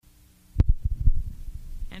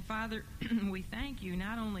And Father, we thank you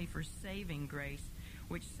not only for saving grace,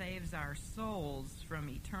 which saves our souls from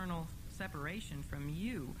eternal separation from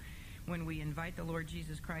you when we invite the Lord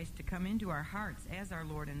Jesus Christ to come into our hearts as our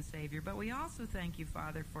Lord and Savior, but we also thank you,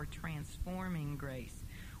 Father, for transforming grace,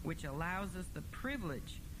 which allows us the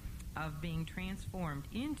privilege of being transformed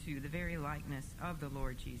into the very likeness of the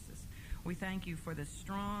Lord Jesus. We thank you for the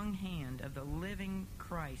strong hand of the living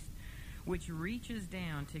Christ, which reaches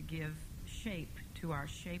down to give shape to our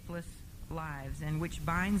shapeless lives, and which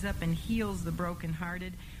binds up and heals the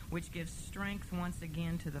brokenhearted, which gives strength once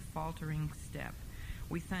again to the faltering step.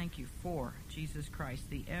 We thank you for Jesus Christ,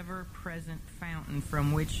 the ever-present fountain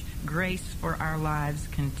from which grace for our lives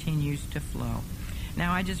continues to flow.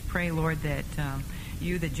 Now I just pray, Lord, that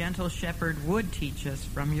you, the gentle shepherd, would teach us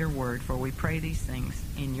from your word, for we pray these things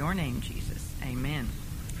in your name, Jesus. Amen.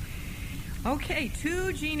 Okay,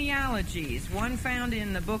 two genealogies, one found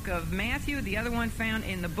in the book of Matthew, the other one found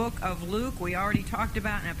in the book of Luke. We already talked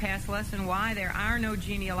about in a past lesson why there are no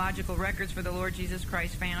genealogical records for the Lord Jesus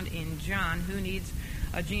Christ found in John. Who needs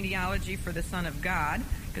a genealogy for the Son of God?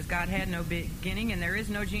 Because God had no beginning, and there is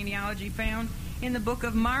no genealogy found in the book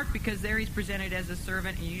of Mark, because there he's presented as a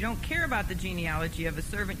servant, and you don't care about the genealogy of a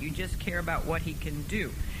servant, you just care about what he can do.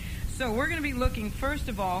 So we're going to be looking, first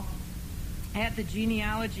of all, at the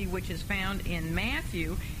genealogy which is found in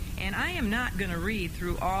Matthew, and I am not going to read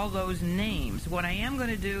through all those names. What I am going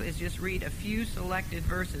to do is just read a few selected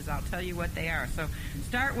verses. I'll tell you what they are. So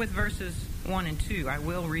start with verses 1 and 2. I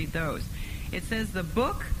will read those. It says, the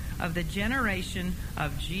book of the generation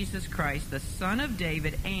of Jesus Christ, the son of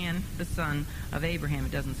David and the son of Abraham.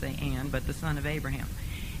 It doesn't say and, but the son of Abraham.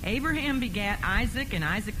 Abraham begat Isaac, and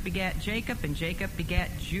Isaac begat Jacob, and Jacob begat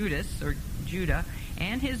Judah,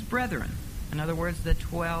 and his brethren. In other words, the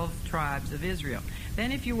 12 tribes of Israel.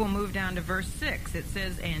 Then if you will move down to verse 6, it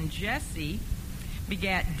says, and Jesse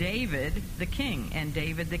begat David the king, and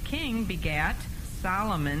David the king begat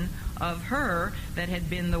Solomon of her that had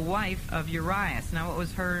been the wife of Urias. Now what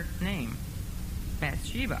was her name?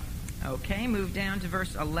 Bathsheba. Okay, move down to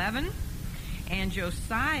verse 11. And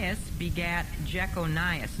Josias begat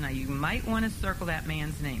Jeconias. Now you might want to circle that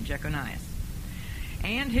man's name, Jeconias.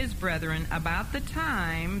 And his brethren, about the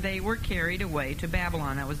time they were carried away to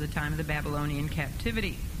Babylon. That was the time of the Babylonian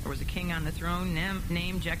captivity. There was a king on the throne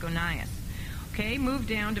named Jeconias. Okay, move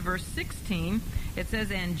down to verse 16. It says,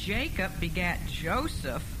 and Jacob begat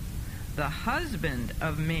Joseph, the husband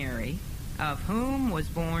of Mary, of whom was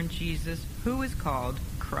born Jesus, who is called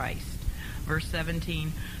Christ. Verse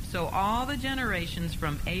 17, so all the generations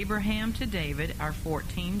from Abraham to David are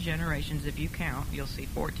 14 generations. If you count, you'll see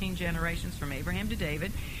 14 generations from Abraham to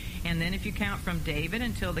David. And then if you count from David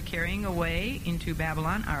until the carrying away into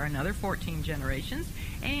Babylon are another 14 generations.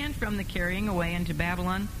 And from the carrying away into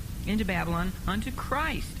Babylon unto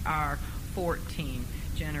Christ are 14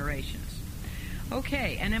 generations.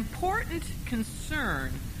 Okay, an important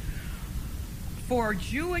concern for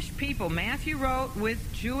Jewish people. Matthew wrote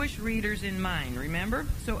with Jewish readers in mind, remember?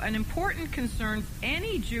 So an important concern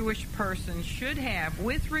any Jewish person should have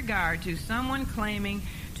with regard to someone claiming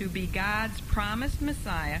to be God's promised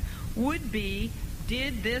Messiah would be,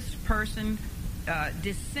 did this person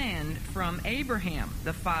descend from Abraham,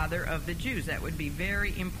 the father of the Jews? That would be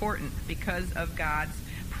very important because of God's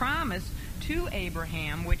promise to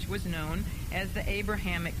Abraham, which was known as the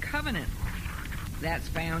Abrahamic covenant. That's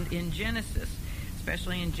found in Genesis,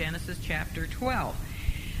 especially in Genesis chapter 12.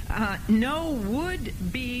 No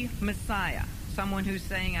would-be Messiah, someone who's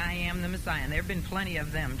saying, I am the Messiah. And there have been plenty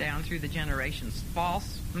of them down through the generations,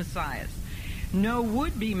 false messiahs. No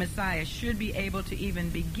would-be Messiah should be able to even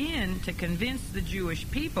begin to convince the Jewish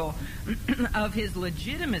people of his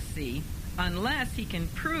legitimacy unless he can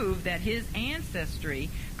prove that his ancestry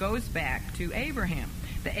goes back to Abraham.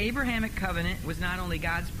 The Abrahamic covenant was not only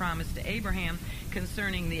God's promise to Abraham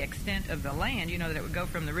concerning the extent of the land, you know, that it would go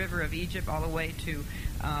from the river of Egypt all the way to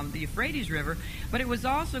the Euphrates River, but it was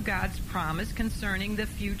also God's promise concerning the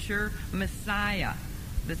future Messiah,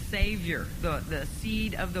 the Savior, the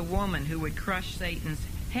seed of the woman who would crush Satan's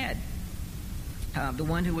head, the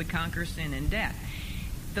one who would conquer sin and death.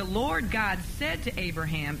 The Lord God said to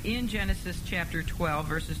Abraham in Genesis chapter 12,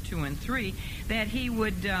 verses 2 and 3, that he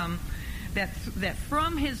would... That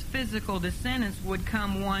from his physical descendants would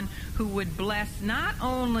come one who would bless not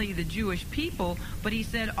only the Jewish people, but he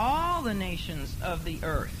said all the nations of the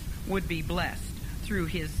earth would be blessed through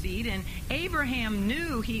his seed. And Abraham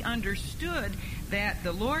knew, he understood that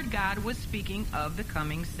the Lord God was speaking of the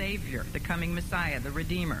coming Savior, the coming Messiah, the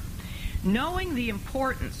Redeemer. Knowing the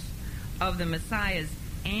importance of the Messiah's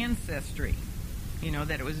ancestry,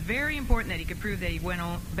 That it was very important that he could prove that he went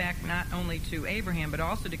back not only to Abraham but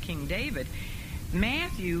also to King David.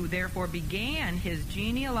 Matthew, therefore, began his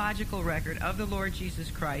genealogical record of the Lord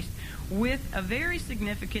Jesus Christ with a very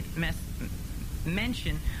significant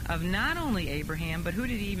mention of not only Abraham, but who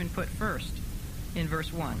did he even put first in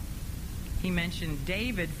verse 1? He mentioned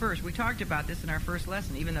David first. We talked about this in our first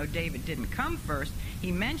lesson. Even though David didn't come first,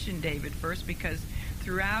 he mentioned David first because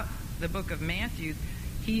throughout the book of Matthew,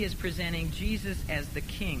 he is presenting Jesus as the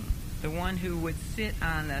king, the one who would sit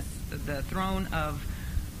on the throne of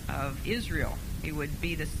Israel. He would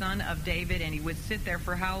be the son of David, and he would sit there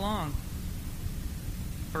for how long?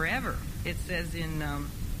 Forever. It says in, I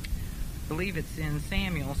believe it's in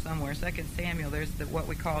Samuel somewhere, 2 Samuel, there's what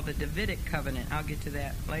we call the Davidic covenant. I'll get to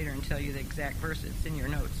that later and tell you the exact verse. It's in your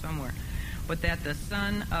notes somewhere. But that the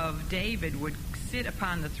son of David would sit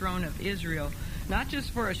upon the throne of Israel, not just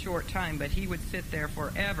for a short time, but he would sit there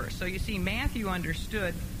forever. So you see, Matthew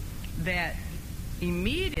understood that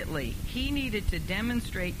immediately he needed to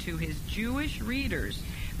demonstrate to his Jewish readers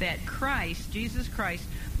that Christ, Jesus Christ,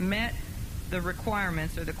 met the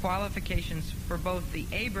requirements or the qualifications for both the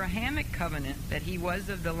Abrahamic covenant, that he was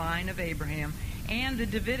of the line of Abraham, and the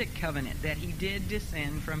Davidic covenant, that he did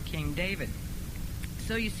descend from King David.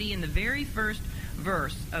 So you see, in the very first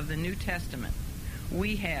verse of the New Testament,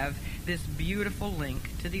 we have this beautiful link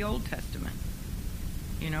to the Old Testament.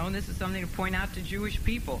 And this is something to point out to Jewish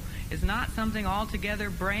people. It's not something altogether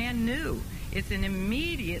brand new. It's an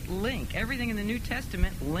immediate link. Everything in the New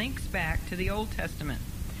Testament links back to the Old Testament.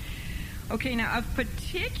 Okay, now of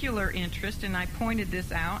particular interest, and I pointed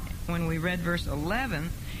this out when we read verse 11,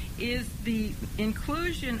 is the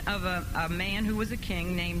inclusion of a man who was a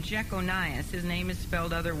king named Jeconian. His name is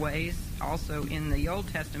spelled other ways. Also in the Old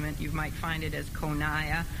Testament, you might find it as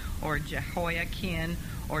Coniah or Jehoiakim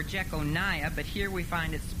or Jeconiah, but here we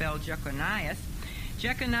find it spelled Jeconias.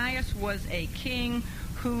 Jeconias was a king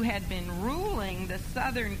who had been ruling the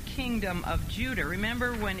southern kingdom of Judah.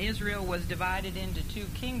 Remember when Israel was divided into two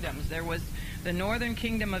kingdoms? There was the northern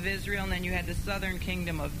kingdom of Israel, and then you had the southern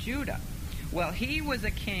kingdom of Judah. Well, he was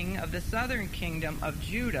a king of the southern kingdom of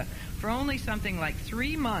Judah for only something like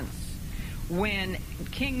 3 months when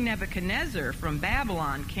King Nebuchadnezzar from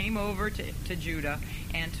Babylon came over to Judah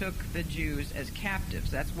and took the Jews as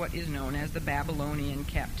captives. That's what is known as the Babylonian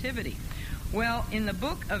captivity. Well, in the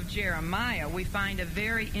book of Jeremiah, we find a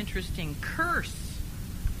very interesting curse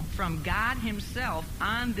from God himself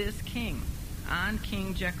on this king, on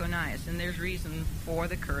King Jeconias. And there's reason for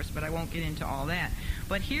the curse, but I won't get into all that.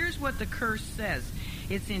 But here's what the curse says.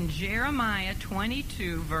 It's in Jeremiah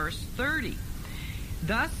 22, verse 30.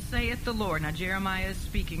 Thus saith the Lord. Now, Jeremiah is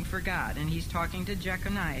speaking for God, and he's talking to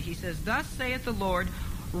Jeconiah. He says, Thus saith the Lord,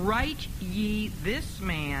 write ye this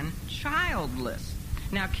man childless.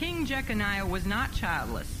 Now, King Jeconiah was not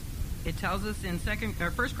childless. It tells us in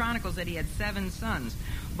 1 Chronicles that he had 7 sons.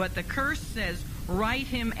 But the curse says, write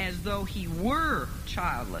him as though he were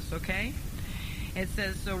childless, okay? It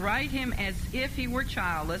says, so write him as if he were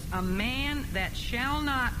childless, a man that shall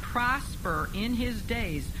not prosper in his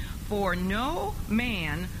days, for no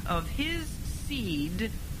man of his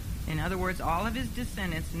seed, in other words, all of his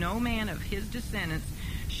descendants, no man of his descendants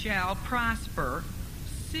shall prosper,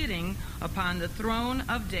 sitting upon the throne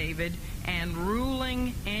of David and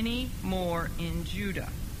ruling any more in Judah.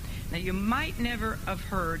 Now, you might never have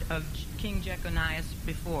heard of King Jeconias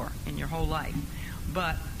before in your whole life,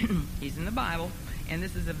 but he's in the Bible, and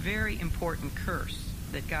this is a very important curse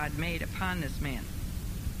that God made upon this man,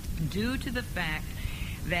 due to the fact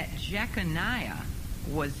that Jeconiah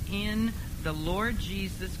was in the Lord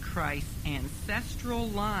Jesus Christ's ancestral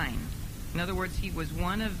line. In other words, he was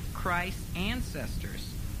one of Christ's ancestors.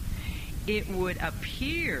 It would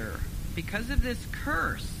appear, because of this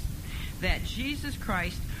curse, that Jesus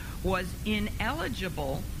Christ was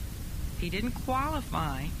ineligible. He didn't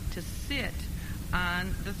qualify to sit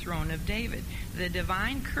on the throne of David. The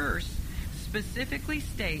divine curse specifically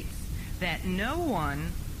states that no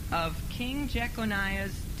one of King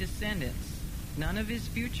Jeconiah's descendants, none of his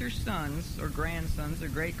future sons or grandsons or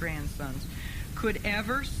great-grandsons, could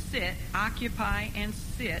ever occupy and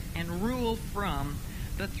sit and rule from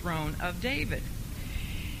the throne of David.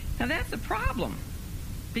 Now that's a problem,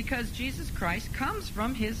 because Jesus Christ comes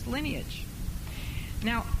from his lineage.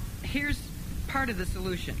 Now, here's part of the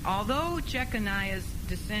solution. Although Jeconiah's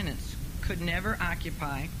descendants could never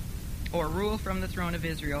occupy or rule from the throne of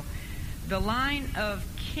Israel, the line of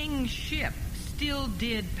kingship still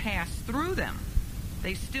did pass through them.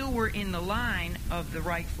 They still were in the line of the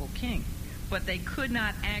rightful king, but they could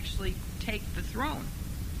not actually take the throne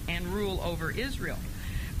and rule over Israel.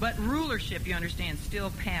 But rulership, you understand, still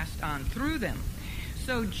passed on through them.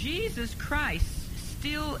 So Jesus Christ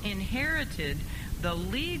still inherited the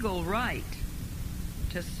legal right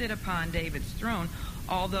to sit upon David's throne,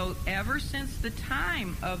 although ever since the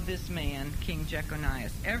time of this man, King Jeconiah,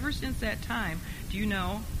 ever since that time, do you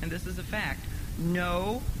know, and this is a fact,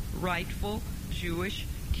 no rightful Jewish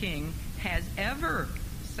king has ever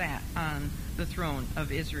sat on the throne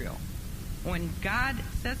of Israel. When God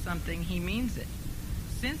says something, he means it.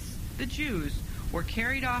 Since the Jews were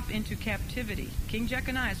carried off into captivity, King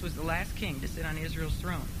Jeconiah was the last king to sit on Israel's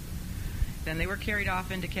throne. Then they were carried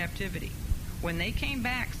off into captivity. When they came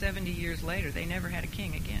back 70 years later, they never had a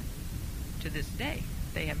king again. To this day,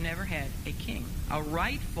 they have never had a king, a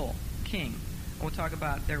rightful king. We'll talk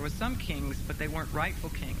about there was some kings, but they weren't rightful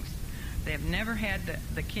kings. They have never had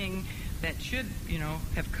the king that should,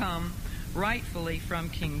 have come rightfully from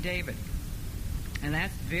King David. And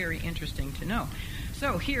that's very interesting to know.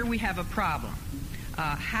 So here we have a problem.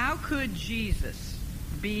 How could Jesus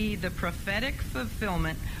be the prophetic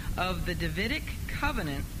fulfillment of the Davidic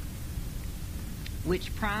covenant,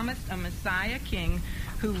 which promised a Messiah king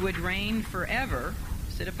who would reign forever,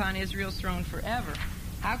 sit upon Israel's throne forever?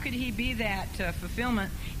 How could he be that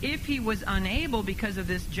fulfillment if he was unable, because of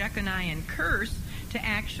this Jeconian curse, to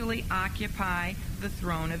actually occupy the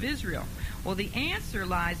throne of Israel? Well, the answer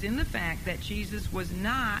lies in the fact that Jesus was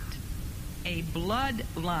not a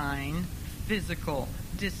bloodline physical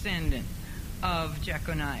descendant of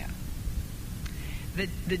Jeconiah.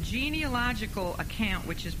 The genealogical account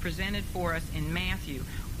which is presented for us in Matthew,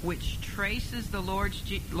 which traces the Lord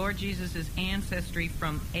Jesus' ancestry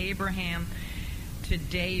from Abraham to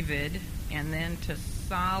David and then to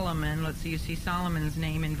Solomon. Let's see, you see Solomon's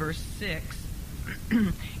name in verse 6.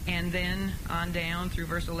 And then on down through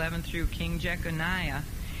verse 11 through King Jeconiah.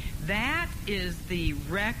 That is the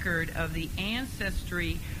record of the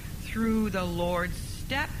ancestry through the Lord's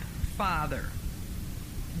stepfather,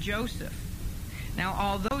 Joseph. Now,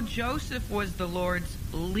 although Joseph was the Lord's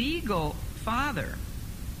legal father,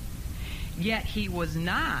 yet he was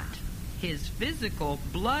not his physical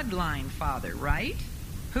bloodline father, right?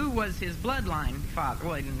 Who was his bloodline father?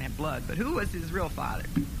 Well, he didn't have blood, but who was his real father?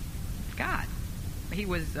 God. He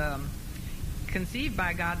was conceived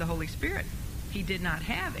by God the Holy Spirit. He did not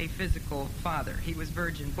have a physical father. He was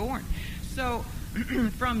virgin born. So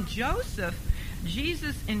from Joseph,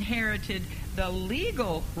 Jesus inherited the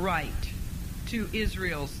legal right to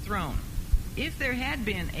Israel's throne. If there had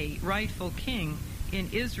been a rightful king in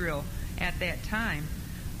Israel at that time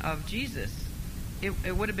of Jesus,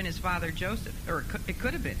 it would have been his father Joseph, or it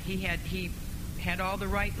could have been. He had all the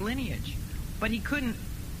right lineage, but he couldn't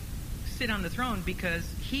sit on the throne because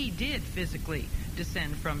he did physically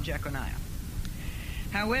descend from Jeconiah.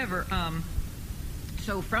 However,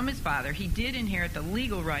 so from his father, he did inherit the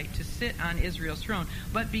legal right to sit on Israel's throne.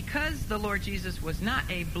 But because the Lord Jesus was not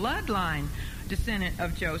a bloodline descendant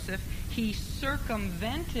of Joseph, he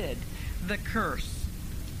circumvented the curse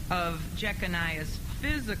of Jeconiah's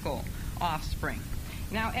physical offspring.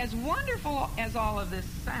 Now, as wonderful as all of this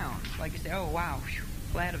sounds, like you say, oh, wow, whew,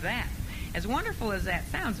 glad of that. As wonderful as that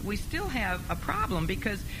sounds, we still have a problem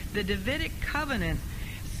because the Davidic covenant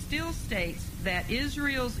still states that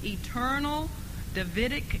Israel's eternal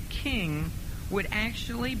Davidic king would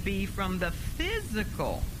actually be from the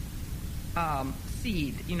physical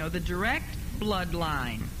seed, the direct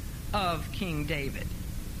bloodline of King David.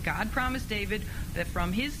 God promised David that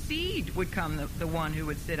from his seed would come the one who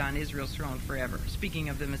would sit on Israel's throne forever, speaking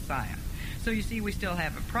of the Messiah. So you see, we still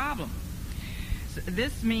have a problem. So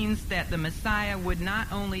this means that the Messiah would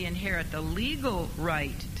not only inherit the legal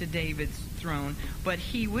right to David's throne, but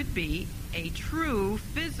he would be a true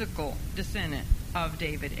physical descendant of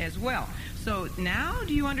David as well. So now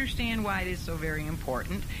do you understand why it is so very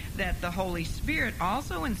important that the Holy Spirit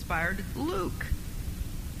also inspired Luke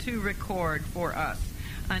to record for us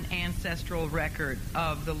an ancestral record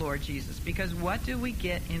of the Lord Jesus? Because what do we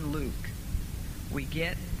get in Luke? We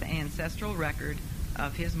get the ancestral record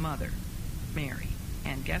of his mother, Mary.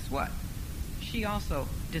 And guess what? She also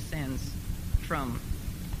descends from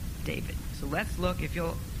David. So let's look, if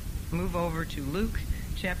you'll move over to Luke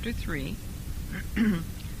chapter 3.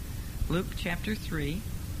 Luke chapter 3.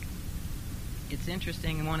 It's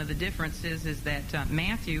interesting, and one of the differences is that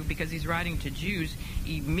Matthew, because he's writing to Jews,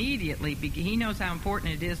 immediately, he knows how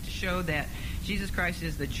important it is to show that Jesus Christ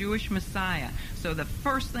is the Jewish Messiah. So the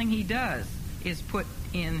first thing he does is put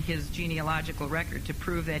in his genealogical record to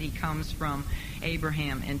prove that he comes from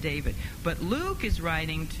Abraham and David. But Luke is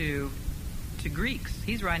writing to Greeks.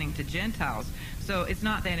 He's writing to Gentiles. So it's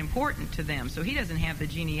not that important to them. So he doesn't have the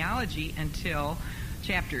genealogy until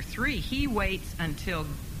chapter 3. He waits until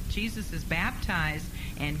Jesus is baptized,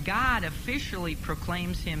 and God officially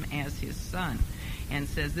proclaims him as his son and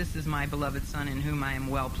says, "This is my beloved son in whom I am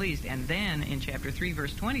well pleased." And then in chapter 3,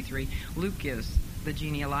 verse 23, Luke gives the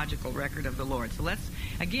genealogical record of the Lord. So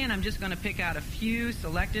I'm just going to pick out a few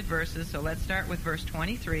selected verses. So let's start with verse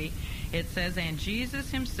 23. It says, "And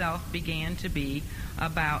Jesus himself began to be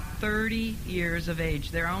about 30 years of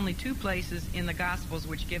age." There are only two places in the Gospels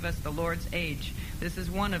which give us the Lord's age. This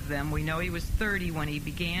is one of them. We know he was 30 when he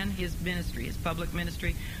began his ministry, his public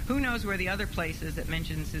ministry. Who knows where the other place is that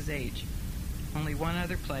mentions his age? Only one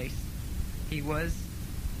other place. He was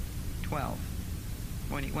 12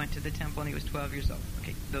 when he went to the temple, and he was 12 years old.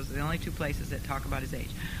 Okay, those are the only two places that talk about his age.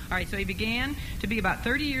 All right, so he began to be about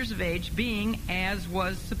 30 years of age, being, as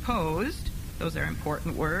was supposed, those are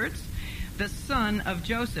important words, the son of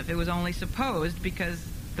Joseph. It was only supposed because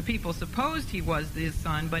the people supposed he was his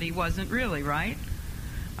son, but he wasn't really, right?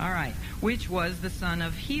 All right, which was the son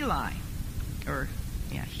of Heli.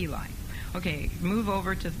 Heli. Okay, move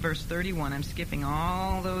over to verse 31. I'm skipping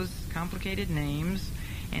all those complicated names.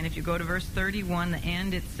 And if you go to verse 31, the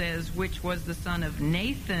end, it says, which was the son of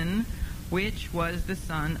Nathan, which was the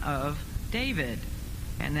son of David.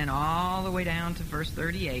 And then all the way down to verse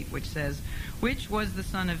 38, which says, which was the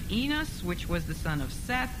son of Enos, which was the son of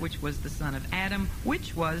Seth, which was the son of Adam,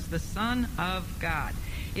 which was the son of God.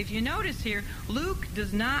 If you notice here, Luke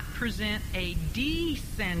does not present a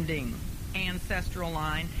descending ancestral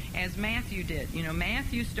line as Matthew did. You know,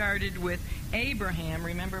 Matthew started with Abraham.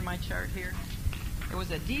 Remember my chart here? It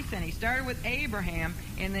was a descent. He started with Abraham,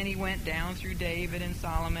 and then he went down through David and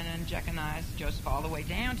Solomon and Jeconian, Joseph, all the way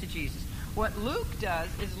down to Jesus. What Luke does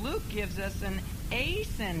is Luke gives us an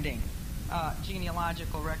ascending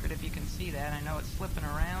genealogical record, if you can see that. I know it's slipping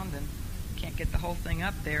around and can't get the whole thing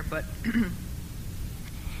up there, but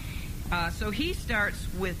so he starts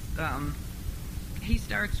with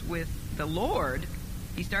the Lord.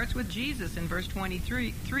 He starts with Jesus in verse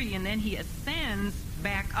 23, and then he ascends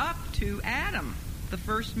back up to Adam, the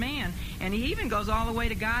first man. And he even goes all the way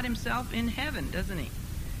to God himself in heaven, doesn't he?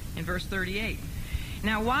 In verse 38.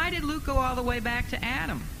 Now, why did Luke go all the way back to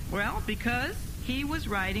Adam? Well, because he was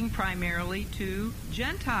writing primarily to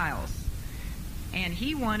Gentiles. And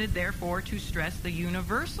he wanted, therefore, to stress the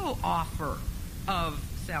universal offer of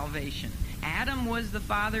salvation. Adam was the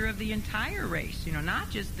father of the entire race, not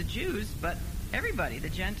just the Jews, but everybody, the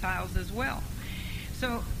Gentiles as well.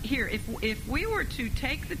 So here, if we were to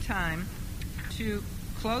take the time to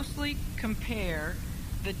closely compare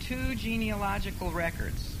the two genealogical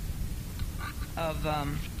records of,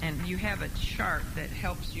 and you have a chart that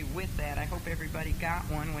helps you with that. I hope everybody got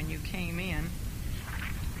one when you came in.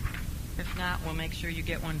 If not, we'll make sure you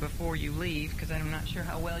get one before you leave, because I'm not sure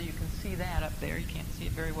how well you can see that up there. You can't see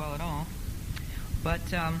it very well at all. But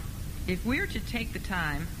if we were to take the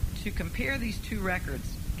time to compare these two records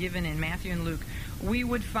given in Matthew and Luke, we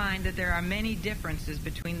would find that there are many differences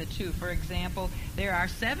between the two. For example, there are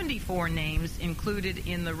 74 names included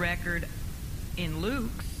in the record in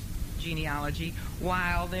Luke's genealogy,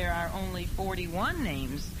 while there are only 41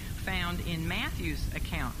 names found in Matthew's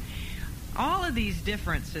account. All of these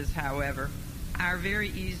differences, however, are very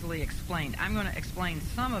easily explained. I'm going to explain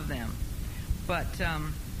some of them, but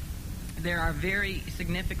there are very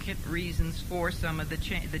significant reasons for some of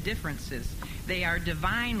the differences. They are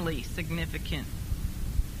divinely significant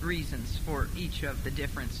reasons for each of the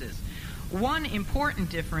differences. One important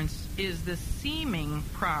difference is the seeming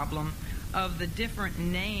problem of the different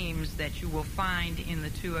names that you will find in the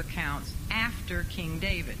two accounts after King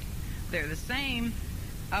David. They're the same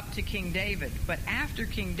up to King David, but after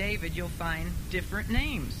King David you'll find different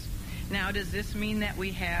names. Now, does this mean that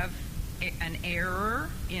we have an error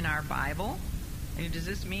in our Bible? And does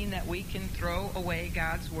this mean that we can throw away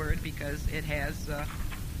God's Word because it has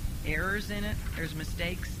errors in it? There's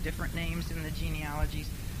mistakes, different names in the genealogies.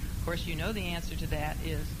 Of course, you know the answer to that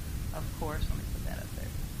is, of course, let me put that up there,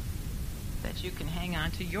 that you can hang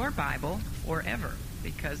on to your Bible forever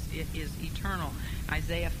because it is eternal.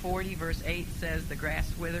 Isaiah 40 verse 8 says, the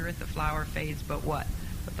grass withereth, the flower fades, but what?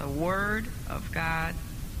 But the Word of God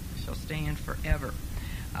shall stand forever.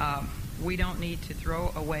 We don't need to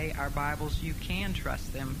throw away our Bibles. You can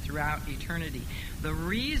trust them throughout eternity. The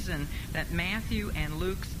reason that Matthew and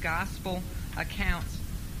Luke's gospel accounts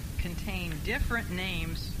contain different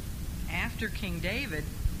names after King David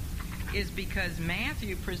is because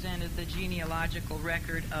Matthew presented the genealogical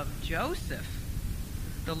record of Joseph,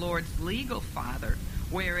 the Lord's legal father,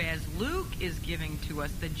 whereas Luke is giving to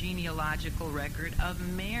us the genealogical record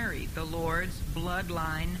of Mary, the Lord's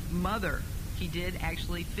bloodline mother. He did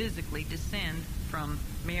actually physically descend from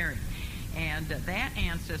Mary. And that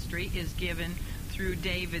ancestry is given through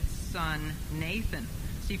David's son Nathan.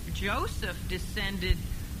 See, Joseph descended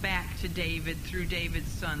back to David through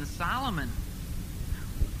David's son Solomon,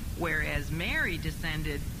 whereas Mary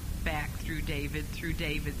descended back through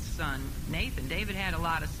David's son Nathan. David had a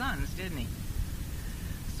lot of sons, didn't he?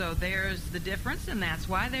 So there's the difference, and that's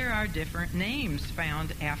why there are different names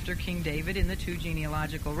found after King David in the two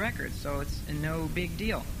genealogical records. So it's no big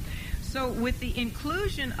deal. So with the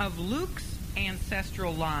inclusion of Luke's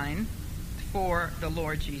ancestral line for the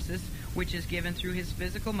Lord Jesus, which is given through his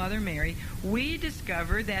physical mother Mary, we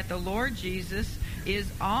discover that the Lord Jesus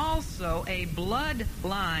is also a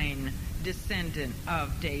bloodline descendant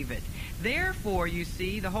of David. Therefore, you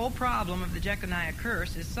see, the whole problem of the Jeconiah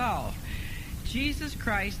curse is solved. Jesus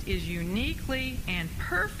Christ is uniquely and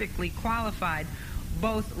perfectly qualified,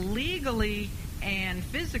 both legally and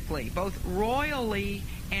physically, both royally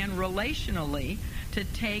and relationally, to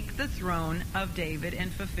take the throne of David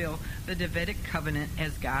and fulfill the Davidic covenant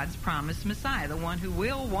as God's promised Messiah, the one who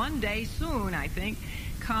will one day soon, I think,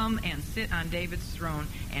 come and sit on David's throne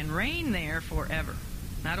and reign there forever,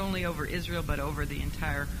 not only over Israel but over the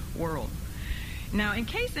entire world. Now, in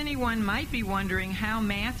case anyone might be wondering how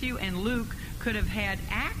Matthew and Luke could have had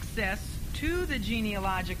access to the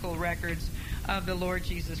genealogical records of the Lord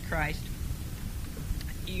Jesus Christ,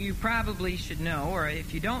 you probably should know, or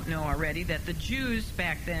if you don't know already, that the Jews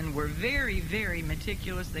back then were very, very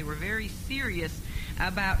meticulous. They were very serious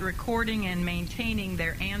about recording and maintaining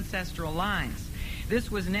their ancestral lines. This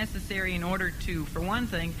was necessary in order to, for one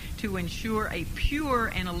thing, to ensure a pure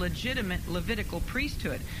and a legitimate Levitical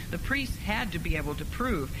priesthood. The priests had to be able to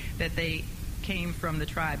prove that they came from the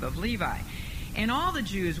tribe of Levi. And all the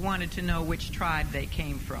Jews wanted to know which tribe they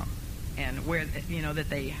came from, and where,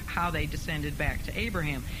 how they descended back to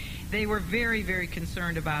Abraham. They were very, very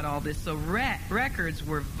concerned about all this. So records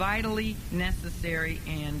were vitally necessary,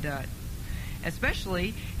 and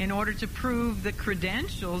especially in order to prove the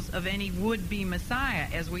credentials of any would-be Messiah,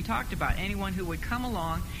 as we talked about. Anyone who would come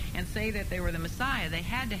along and say that they were the Messiah, they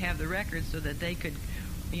had to have the records so that they could,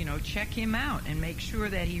 check him out and make sure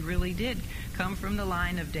that he really did come from the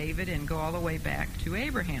line of David and go all the way back to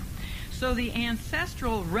Abraham. So the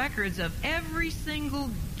ancestral records of every single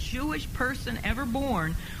Jewish person ever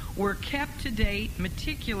born were kept to date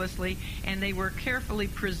meticulously, and they were carefully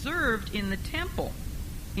preserved in the temple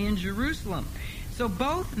in Jerusalem. So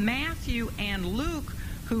both Matthew and Luke,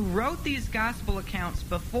 who wrote these gospel accounts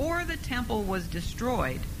before the temple was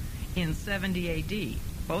destroyed in 70 A.D.,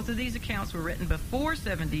 both of these accounts were written before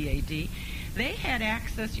 70 A.D., they had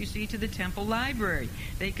access, you see, to the temple library.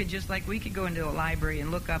 They could, just like we could go into a library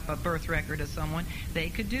and look up a birth record of someone, they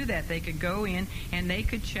could do that. They could go in and they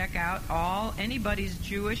could check out anybody's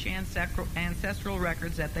Jewish ancestral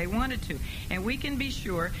records that they wanted to. And we can be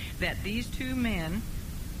sure that these two men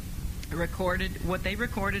recorded what they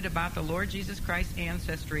recorded about the Lord Jesus Christ's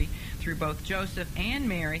ancestry through both Joseph and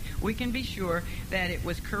Mary. We can be sure that it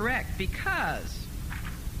was correct, because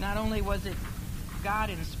not only was it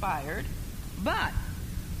God-inspired, but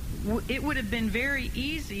it would have been very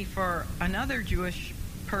easy for another Jewish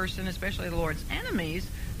person, especially the Lord's enemies,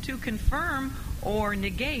 to confirm or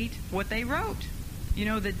negate what they wrote.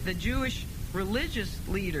 The Jewish religious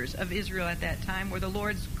leaders of Israel at that time were the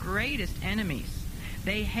Lord's greatest enemies.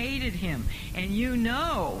 They hated him. And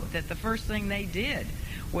that the first thing they did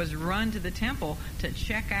was run to the temple to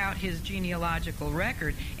check out his genealogical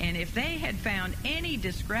record. And if they had found any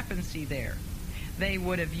discrepancy there, they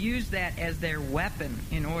would have used that as their weapon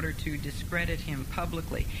in order to discredit him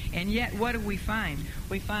publicly. And yet, what do we find?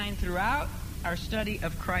 We find throughout our study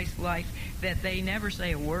of Christ's life that they never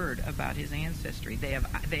say a word about his ancestry.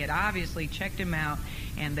 They had obviously checked him out,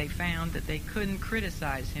 and they found that they couldn't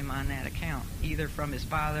criticize him on that account, either from his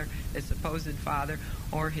father, his supposed father,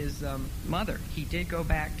 or his mother. He did go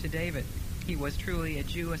back to David. He was truly a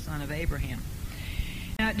Jew, a son of Abraham.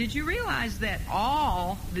 Now, did you realize that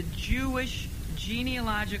all the Jewish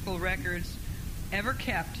genealogical records ever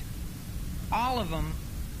kept, all of them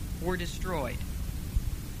were destroyed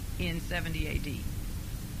in 70 A.D.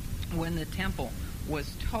 when the temple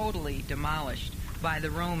was totally demolished by the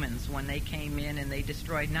Romans when they came in and they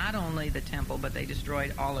destroyed not only the temple, but they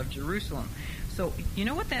destroyed all of Jerusalem. So you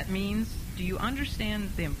know what that means? Do you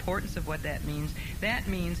understand the importance of what that means? That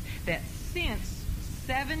means that since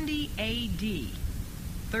 70 A.D.,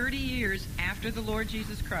 30 years after the Lord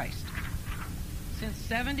Jesus Christ, since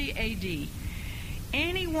 70 A.D.,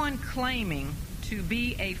 anyone claiming to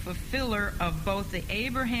be a fulfiller of both the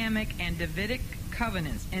Abrahamic and Davidic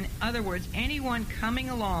covenants, in other words, anyone coming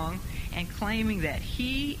along and claiming that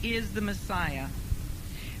he is the Messiah,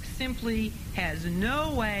 simply has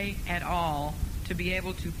no way at all to be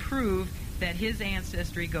able to prove that his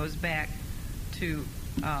ancestry goes back to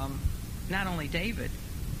not only David,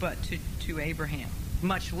 but to Abraham,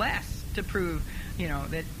 much less to prove,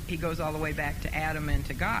 that he goes all the way back to Adam and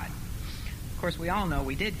to God. Of course, we all know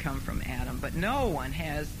we did come from Adam, but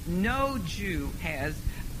no Jew has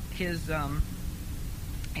his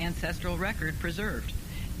ancestral record preserved.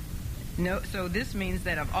 So this means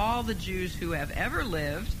that of all the Jews who have ever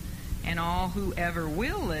lived and all who ever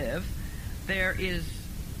will live, there is,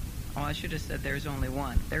 I should have said there's only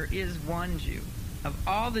one. There is one Jew. Of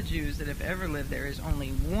all the Jews that have ever lived, there is only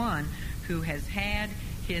one who has had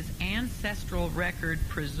his ancestral record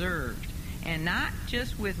preserved. And not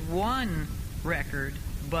just with one record,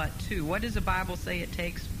 but two. What does the Bible say it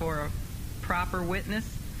takes for a proper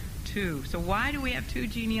witness? Two. So why do we have two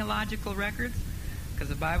genealogical records? Because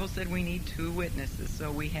the Bible said we need two witnesses.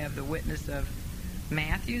 So we have the witness of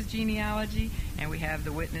Matthew's genealogy, and we have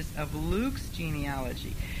the witness of Luke's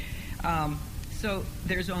genealogy. So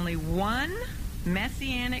there's only one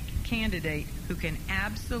Messianic candidate who can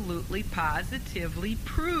absolutely, positively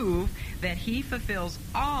prove that he fulfills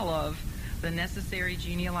all of the necessary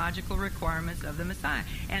genealogical requirements of the Messiah.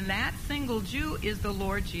 And that single Jew is the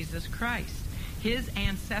Lord Jesus Christ. His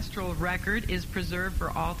ancestral record is preserved for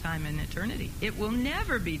all time and eternity. It will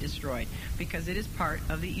never be destroyed because it is part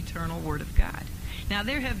of the eternal Word of God. Now,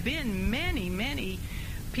 there have been many, many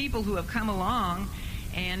people who have come along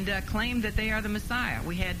and claimed that they are the Messiah.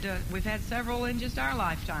 We've had several in just our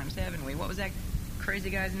lifetimes, haven't we? What was that crazy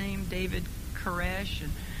guy's name? David Koresh.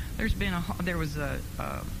 And there was a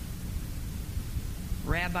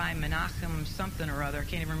Rabbi Menachem something or other. I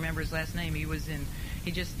can't even remember his last name.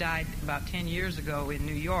 He just died about 10 years ago in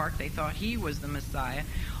New York. They thought he was the Messiah.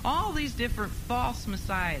 All these different false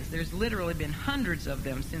messiahs. There's literally been hundreds of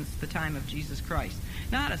them since the time of Jesus Christ.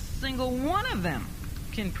 Not a single one of them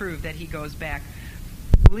can prove that he goes back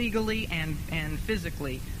legally and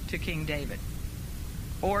physically to King David.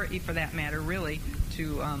 Or, for that matter, really,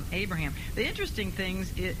 to Abraham. The interesting thing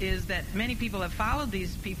is that many people have followed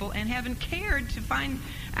these people and haven't cared to find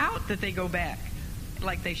out that they go back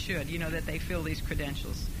like they should, that they fill these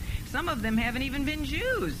credentials. Some of them haven't even been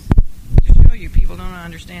Jews. To show you people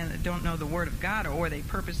don't know the Word of God, or they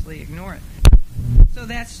purposely ignore it. So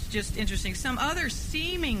that's just interesting. Some other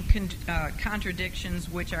seeming contradictions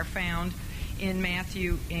which are found in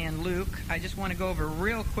Matthew and Luke, I just want to go over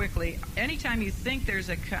real quickly. Anytime you think there's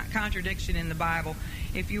a contradiction in the Bible,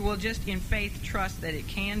 if you will just in faith trust that it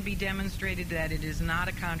can be demonstrated that it is not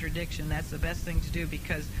a contradiction, that's the best thing to do,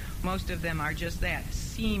 because most of them are just that,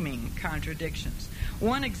 seeming contradictions.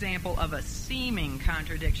 One example of a seeming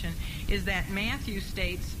contradiction is that Matthew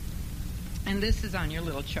states, and this is on your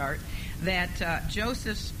little chart, that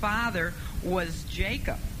Joseph's father was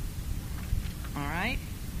Jacob. All right?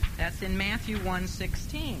 That's in Matthew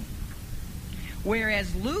 1:16.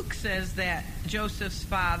 Whereas Luke says that Joseph's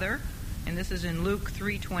father, and this is in Luke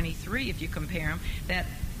 3:23 if you compare them,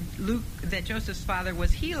 that Joseph's father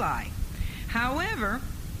was Heli. However,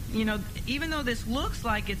 even though this looks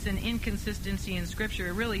like it's an inconsistency in Scripture,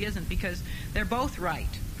 it really isn't, because they're both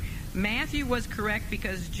right. Matthew was correct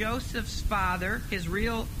because Joseph's father, his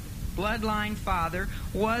real bloodline father,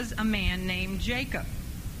 was a man named Jacob.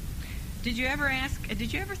 Did you ever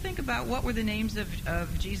think about what were the names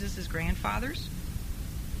of Jesus' grandfathers?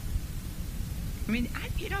 I mean,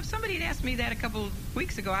 if somebody had asked me that a couple of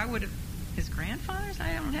weeks ago, I would have, his grandfathers?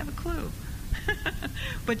 I don't have a clue.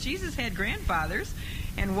 But Jesus had grandfathers,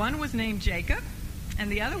 and one was named Jacob,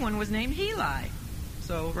 and the other one was named Heli.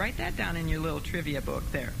 So write that down in your little trivia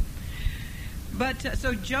book there. But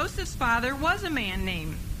so Joseph's father was a man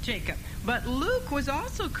named Jacob. But Luke was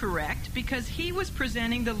also correct because he was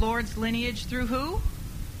presenting the Lord's lineage through who?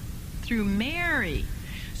 Through Mary.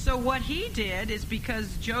 So what he did is,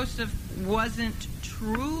 because Joseph wasn't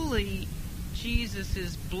truly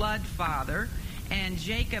Jesus' blood father, and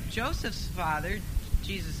Jacob, Joseph's father,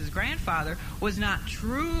 Jesus' grandfather, was not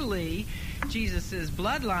truly Jesus'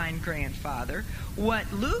 bloodline grandfather,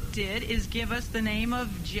 what Luke did is give us the name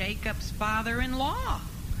of Jacob's father-in-law.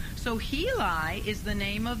 So Heli is the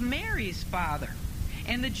name of Mary's father.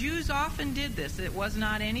 And the Jews often did this. It was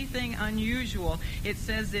not anything unusual. It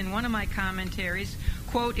says in one of my commentaries,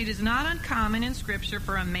 quote, "It is not uncommon in Scripture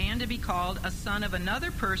for a man to be called a son of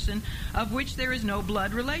another person of which there is no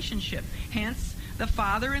blood relationship. Hence, the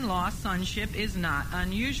father-in-law sonship is not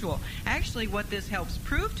unusual." Actually, what this helps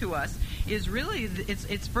prove to us is really,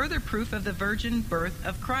 it's further proof of the virgin birth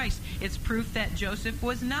of Christ. It's proof that Joseph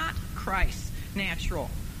was not Christ's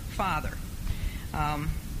natural father.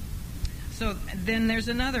 So then there's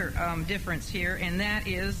another difference here, and that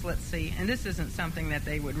is, let's see, and this isn't something that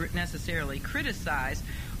they would necessarily criticize,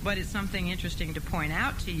 but it's something interesting to point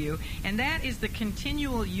out to you, and that is the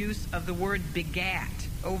continual use of the word begat.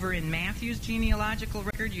 Over in Matthew's genealogical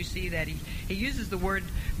record, you see that he uses the word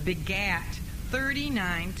begat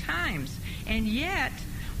 39 times. And yet,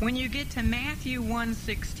 when you get to Matthew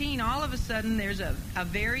 1:16, all of a sudden there's a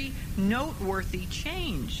very noteworthy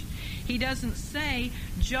change. He doesn't say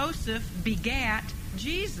Joseph begat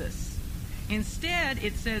Jesus. Instead,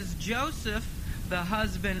 it says Joseph, the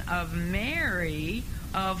husband of Mary,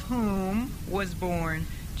 of whom was born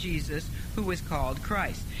Jesus, who was called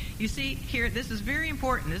Christ. You see, here, this is very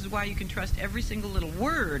important. This is why you can trust every single little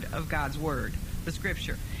word of God's word, the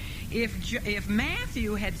Scripture. If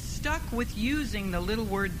Matthew had stuck with using the little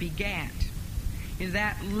word begat,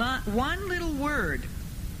 that one little word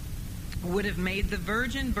would have made the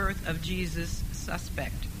virgin birth of Jesus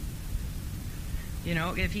suspect. You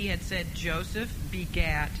know, if he had said Joseph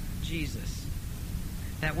begat Jesus,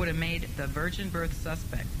 that would have made the virgin birth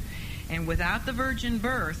suspect. And without the virgin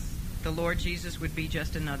birth, the Lord Jesus would be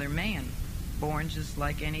just another man, born just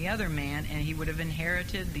like any other man, and he would have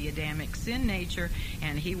inherited the Adamic sin nature,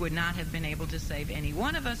 and he would not have been able to save any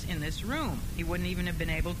one of us in this room. He wouldn't even have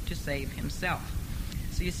been able to save himself.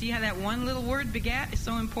 So you see how that one little word begat is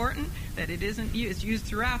so important, that it isn't used. It's used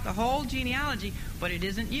throughout the whole genealogy, but it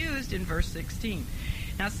isn't used in verse 16.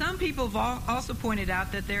 Now, some people have also pointed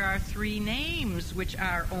out that there are 3 names which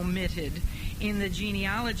are omitted in the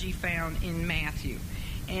genealogy found in Matthew.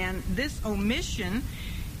 And this omission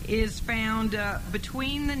is found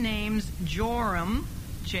between the names Joram,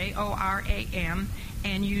 Joram,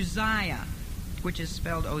 and Uzziah, which is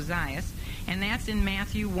spelled Ozias, and that's in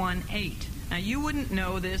Matthew 1:8. Now, you wouldn't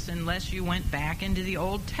know this unless you went back into the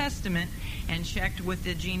Old Testament and checked with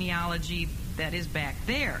the genealogy that is back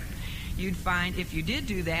there. You'd find, if you did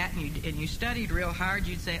do that and you studied real hard,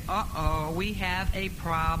 you'd say, uh-oh, we have a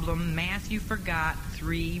problem. Matthew forgot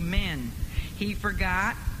 3 men. He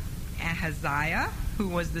forgot Ahaziah, who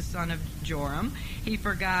was the son of Joram. He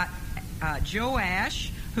forgot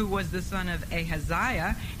Joash, who was the son of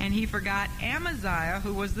Ahaziah. And he forgot Amaziah,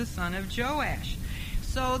 who was the son of Joash.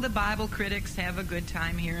 So the Bible critics have a good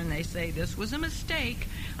time here, and they say this was a mistake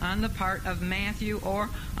on the part of Matthew or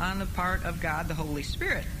on the part of God the Holy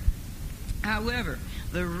Spirit. However,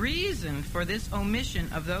 the reason for this omission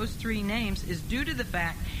of those 3 names is due to the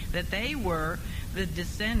fact that they were the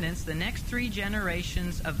descendants, the next 3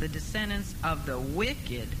 generations of the descendants of the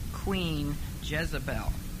wicked Queen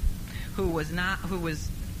Jezebel, who was not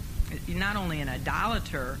only an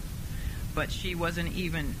idolater, but she wasn't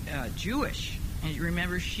even Jewish. And you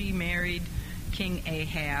remember she married King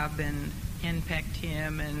Ahab and henpecked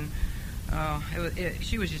him, and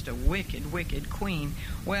she was just a wicked, wicked queen.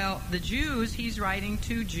 Well, the Jews, he's writing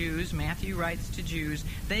to Jews, Matthew writes to Jews,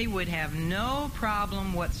 they would have no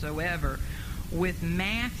problem whatsoever with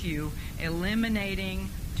Matthew eliminating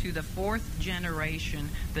to the 4th generation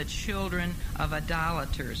the children of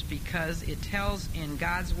idolaters, because it tells in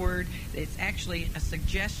God's Word, it's actually a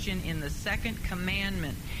suggestion in the 2nd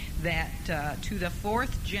commandment that to the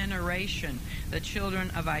 4th generation the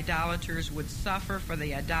children of idolaters would suffer for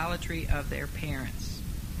the idolatry of their parents.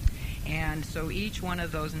 And so each one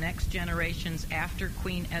of those next generations after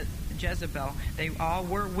Queen Jezebel, they all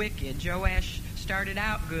were wicked. Joash started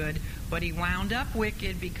out good, but he wound up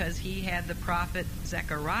wicked because he had the prophet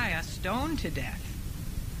Zechariah stoned to death.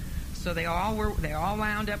 So they all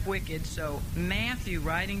wound up wicked. So Matthew,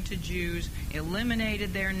 writing to Jews,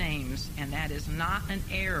 eliminated their names, and that is not an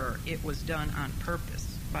error. It was done on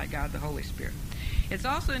purpose by God the Holy Spirit. It's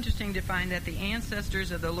also interesting to find that the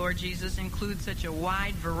ancestors of the Lord Jesus include such a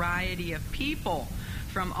wide variety of people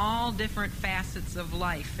from all different facets of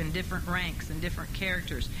life and different ranks and different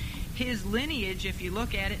characters. His lineage, if you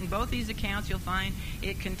look at it in both these accounts, you'll find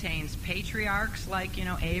it contains patriarchs like,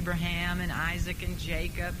 Abraham and Isaac and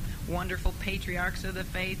Jacob, wonderful patriarchs of the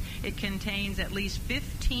faith. It contains at least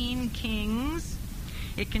 15 kings.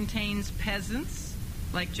 It contains peasants,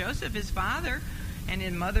 like Joseph, his father, and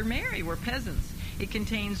his mother Mary were peasants. It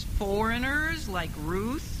contains foreigners like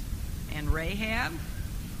Ruth and Rahab.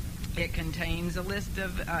 It contains a list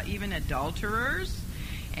of even adulterers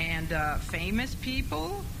and famous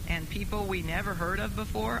people and people we never heard of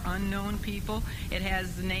before, unknown people. It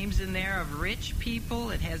has the names in there of rich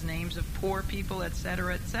people. It has names of poor people,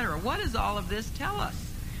 etc., etc. What does all of this tell us?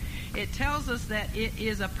 It tells us that it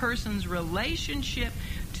is a person's relationship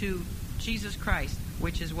to Jesus Christ,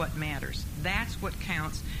 which is what matters. That's what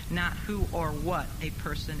counts, not who or what a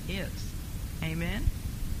person is. Amen?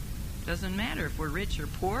 Doesn't matter if we're rich or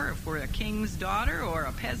poor, if we're a king's daughter or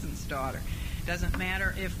a peasant's daughter. Doesn't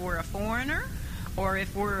matter if we're a foreigner or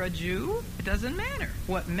if we're a Jew, it doesn't matter.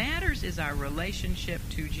 What matters is our relationship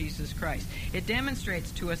to Jesus Christ. It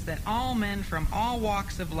demonstrates to us that all men from all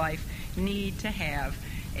walks of life need to have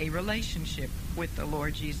a relationship with the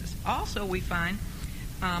Lord Jesus. Also, we find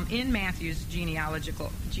in Matthew's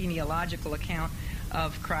genealogical account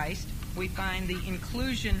of Christ, we find the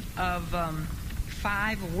inclusion of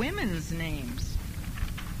 5 women's names.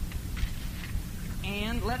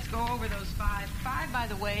 And let's go over those 5. 5, by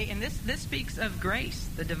the way, and this speaks of grace,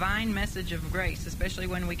 the divine message of grace, especially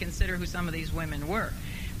when we consider who some of these women were.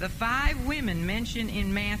 The 5 women mentioned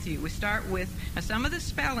in Matthew, we start with, now some of the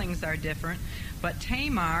spellings are different, but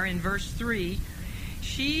Tamar in verse 3,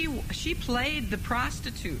 she played the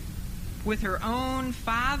prostitute with her own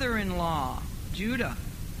father-in-law, Judah,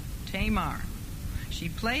 Tamar. She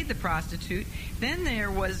played the prostitute. Then there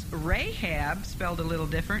was Rahab, spelled a little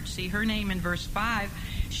different. See her name in verse 5.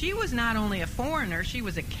 She was not only a foreigner, she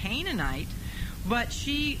was a Canaanite, but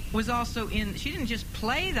she was also she didn't just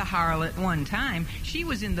play the harlot one time. She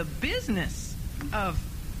was in the business of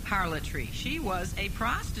harlotry. She was a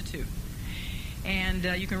prostitute. And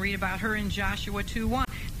you can read about her in Joshua 2:1.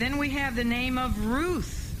 Then we have the name of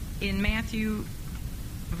Ruth in Matthew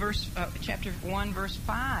chapter 1, verse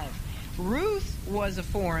 5. Ruth was a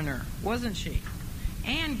foreigner, wasn't she?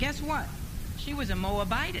 And guess what? She was a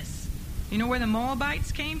Moabitess. You know where the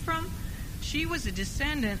Moabites came from? She was a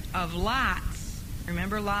descendant of Lot's.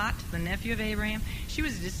 Remember Lot, the nephew of Abraham? She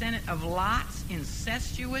was a descendant of Lot's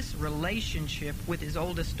incestuous relationship with his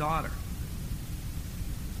oldest daughter.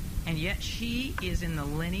 And yet she is in the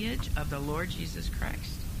lineage of the Lord Jesus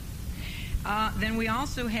Christ. Then we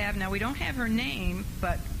also have, now we don't have her name,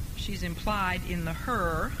 but she's implied in the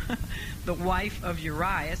the wife of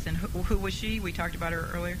Urias. And who was she? We talked about her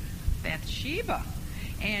earlier. Bathsheba.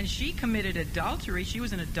 And she committed adultery. She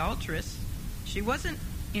was an adulteress. She wasn't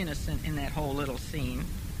innocent in that whole little scene.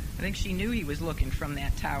 I think she knew he was looking from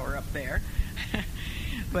that tower up there.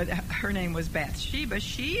 But her name was Bathsheba.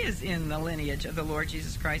 She is in the lineage of the Lord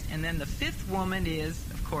Jesus Christ. And then the 5th woman is,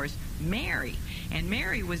 of course, Mary. And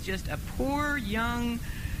Mary was just a poor young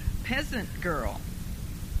peasant girl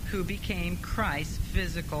who became Christ's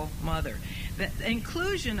physical mother. The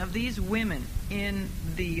inclusion of these women in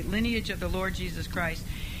the lineage of the Lord Jesus Christ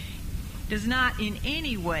does not in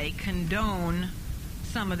any way condone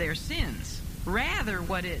some of their sins. Rather,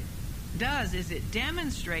 what it does is it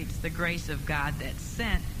demonstrates the grace of God that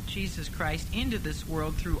sent Jesus Christ into this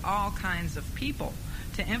world through all kinds of people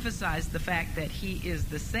to emphasize the fact that he is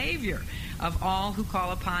the Savior of all who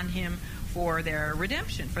call upon him for their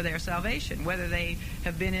redemption, for their salvation, whether they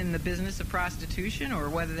have been in the business of prostitution or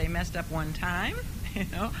whether they messed up one time,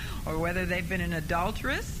 or whether they've been an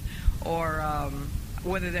adulteress, or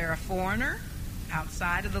whether they're a foreigner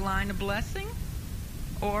outside of the line of blessing,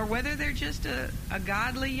 or whether they're just a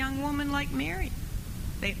godly young woman like Mary.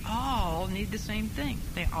 They all need the same thing.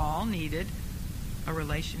 They all needed a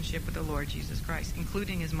relationship with the Lord Jesus Christ,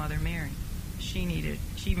 including his mother Mary. She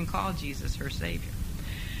even called Jesus her Savior.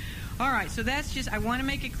 All right, so that's just, I want to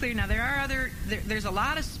make it clear. Now, there's a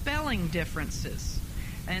lot of spelling differences,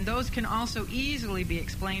 and those can also easily be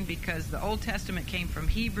explained because the Old Testament came from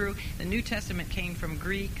Hebrew, the New Testament came from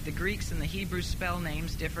Greek. The Greeks and the Hebrews spell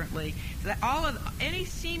names differently. Any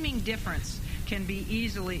seeming difference can be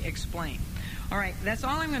easily explained. All right, that's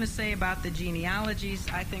all I'm going to say about the genealogies.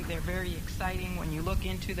 I think they're very exciting when you look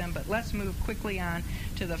into them, but let's move quickly on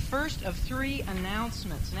to the first of 3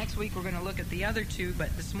 announcements. Next week we're going to look at the other 2,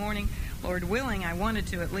 but this morning, Lord willing, I wanted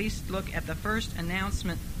to at least look at the first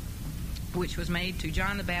announcement, which was made to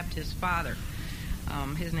John the Baptist's father.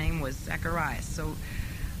 His name was Zacharias. So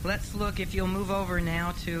let's look, if you'll move over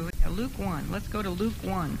now to Luke 1. Let's go to Luke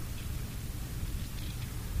 1.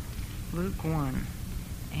 Luke 1.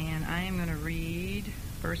 And I am going to read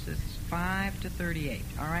verses 5 to 38.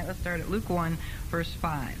 All right, let's start at Luke 1, verse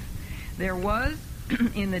 5. There was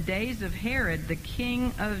in the days of Herod, the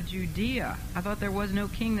king of Judea. I thought there was no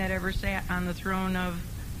king that ever sat on the throne of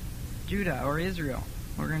Judah or Israel.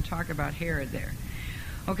 We're going to talk about Herod there.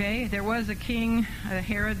 Okay, there was a king,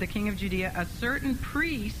 Herod, the king of Judea, a certain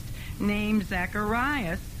priest named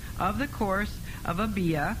Zacharias of the course of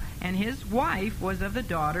Abiah, and his wife was of the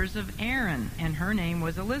daughters of Aaron, and her name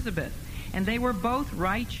was Elizabeth. And they were both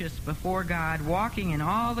righteous before God, walking in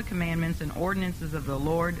all the commandments and ordinances of the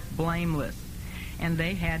Lord blameless. And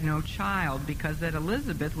they had no child, because that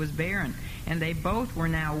Elizabeth was barren, and they both were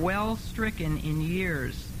now well stricken in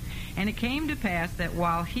years. And it came to pass that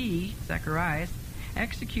while he, Zacharias,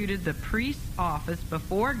 executed the priest's office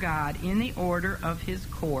before God in the order of his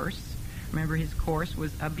course, remember his course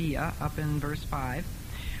was Abiah, up in verse 5,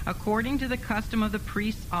 according to the custom of the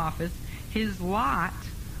priest's office, his lot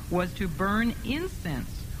was to burn incense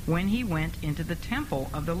when he went into the temple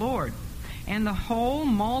of the Lord. And the whole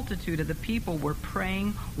multitude of the people were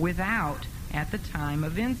praying without at the time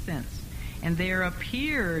of incense. And there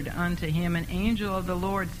appeared unto him an angel of the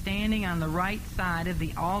Lord standing on the right side of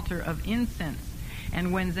the altar of incense.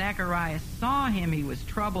 And when Zacharias saw him, he was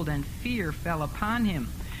troubled, and fear fell upon him.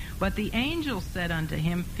 But the angel said unto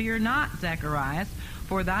him, Fear not, Zacharias,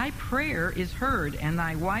 for thy prayer is heard, and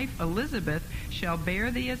thy wife Elizabeth shall bear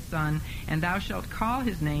thee a son, and thou shalt call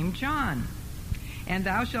his name John. And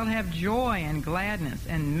thou shalt have joy and gladness,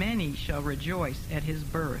 and many shall rejoice at his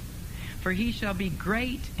birth. For he shall be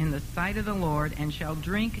great in the sight of the Lord, and shall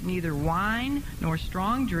drink neither wine nor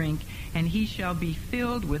strong drink, and he shall be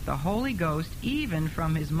filled with the Holy Ghost even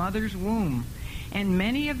from his mother's womb. And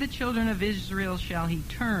many of the children of Israel shall he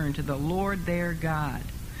turn to the Lord their God.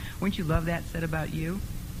 Wouldn't you love that said about you?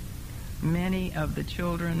 Many of the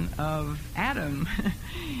children of Adam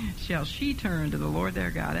shall she turn to the Lord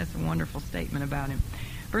their God. That's a wonderful statement about him.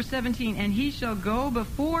 Verse 17, and he shall go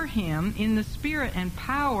before him in the spirit and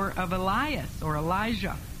power of Elias, or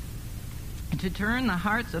Elijah, to turn the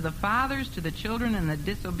hearts of the fathers to the children, and the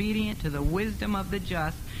disobedient to the wisdom of the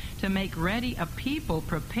just, to make ready a people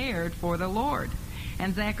prepared for the Lord.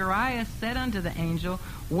 And Zacharias said unto the angel,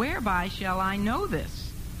 Whereby shall I know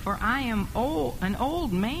this? For I am an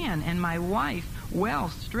old man, and my wife well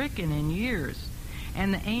stricken in years.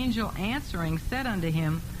 And the angel answering said unto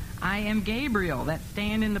him, I am Gabriel, that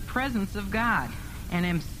stand in the presence of God, and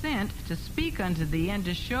am sent to speak unto thee, and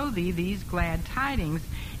to show thee these glad tidings.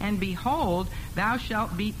 And behold, thou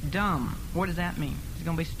shalt be dumb. What does that mean? Is he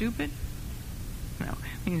going to be stupid? No,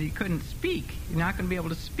 it means he couldn't speak. You're not going to be able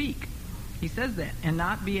to speak. He says that, and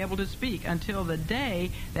not be able to speak until the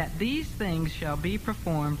day that these things shall be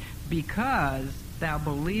performed, because thou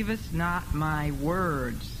believest not my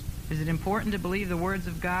words. Is it important to believe the words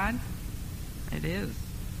of God? It is.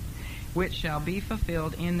 Which shall be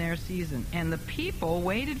fulfilled in their season. And the people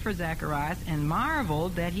waited for Zacharias, and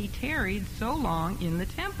marveled that he tarried so long in the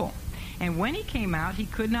temple. And when he came out, he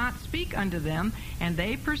could not speak unto them, and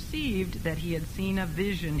they perceived that he had seen a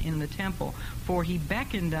vision in the temple. For he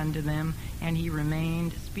beckoned unto them, and he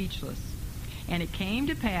remained speechless. And it came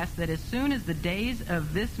to pass that as soon as the days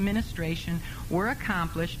of this ministration were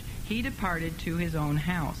accomplished, he departed to his own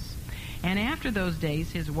house. And after those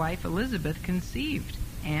days his wife Elizabeth conceived,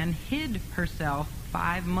 and hid herself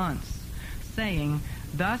 5 months, saying,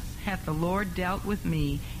 Thus hath the Lord dealt with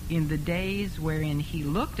me in the days wherein he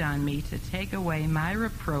looked on me to take away my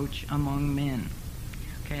reproach among men.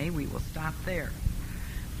 Okay, we will stop there.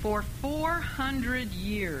 For 400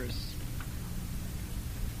 years,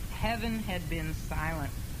 heaven had been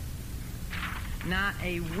silent. Not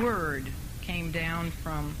a word came down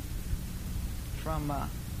from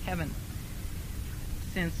heaven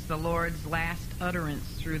since the Lord's last utterance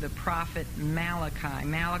through the prophet Malachi.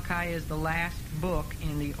 Malachi is the last book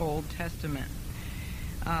in the Old Testament.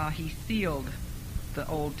 He sealed the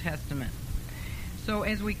Old Testament. So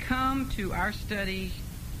as we come to our study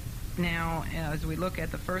now, as we look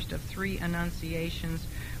at the first of 3 annunciations,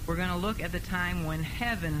 we're going to look at the time when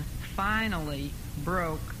heaven finally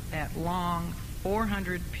broke that long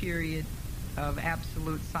 400 period of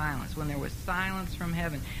absolute silence, when there was silence from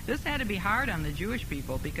heaven. This had to be hard on the Jewish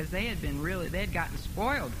people, because they had gotten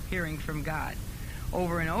spoiled hearing from God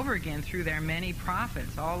over and over again through their many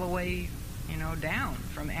prophets, all the way, down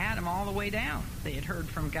from Adam all the way down. They had heard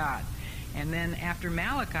from God. And then after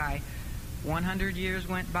Malachi, 100 years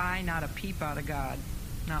went by, not a peep out of God,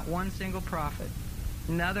 not one single prophet.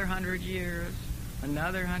 Another 100 years,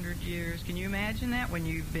 another 100 years. Can you imagine that, when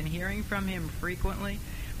you've been hearing from him frequently?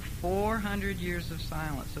 400 years of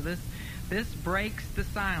silence. So this breaks the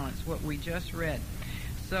silence, what we just read.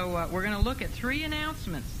 So we're going to look at 3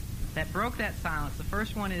 announcements that broke that silence. The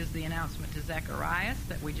first one is the announcement to Zacharias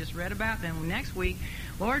that we just read about. Then next week,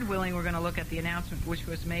 Lord willing, we're going to look at the announcement which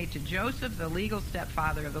was made to Joseph, the legal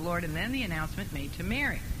stepfather of the Lord, and then the announcement made to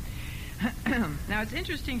Mary. Now, it's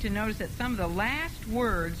interesting to notice that some of the last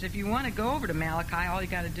words, if you want to go over to Malachi, all you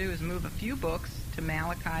got to do is move a few books to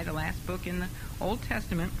Malachi, the last book in the Old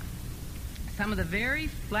Testament. Some of the very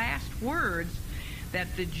last words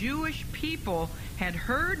that the Jewish people had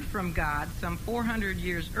heard from God some 400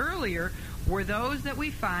 years earlier were those that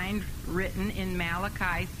we find written in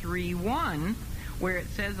Malachi 3:1, where it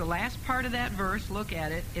says, the last part of that verse, look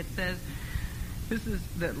at it, it says, this is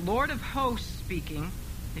the Lord of hosts speaking.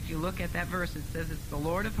 If you look at that verse, it says it's the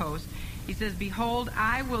Lord of hosts. He says, Behold,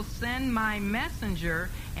 I will send my messenger,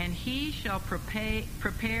 and he shall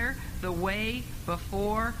prepare the way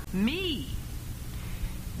before me.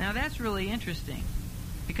 Now that's really interesting,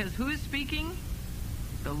 Because who is speaking?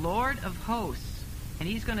 The Lord of hosts. And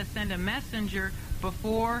he's going to send a messenger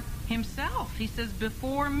before himself. He says,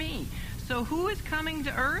 before me. So who is coming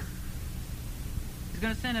to earth? He's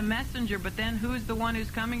going to send a messenger, but then who's the one who's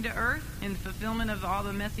coming to earth in the fulfillment of all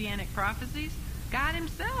the Messianic prophecies? God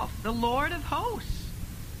himself, the Lord of hosts.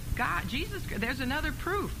 God, Jesus, there's another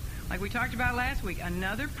proof, like we talked about last week,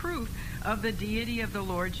 another proof of the deity of the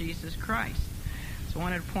Lord Jesus Christ. So I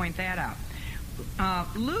wanted to point that out.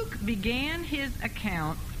 Luke began his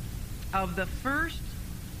account of the first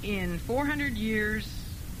in 400 years,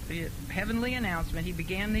 the heavenly announcement. He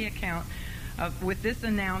began the account with this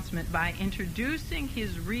announcement by introducing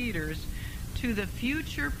his readers to the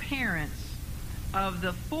future parents of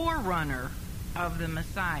the forerunner of the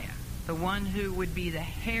Messiah, the one who would be the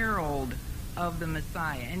herald of the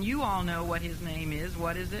Messiah. And you all know what his name is.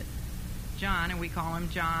 What is it? John, and we call him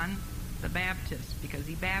John the Baptist because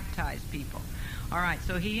he baptized people. All right,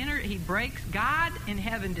 so he breaks, God in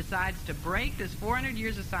heaven decides to break this 400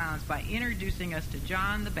 years of silence by introducing us to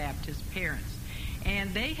John the Baptist's parents.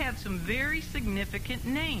 And they have some very significant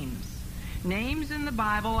names. Names in the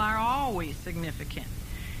Bible are always significant.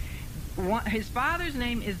 His father's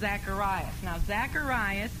name is Zacharias. Now,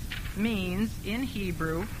 Zacharias means, in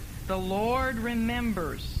Hebrew, the Lord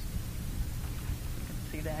remembers.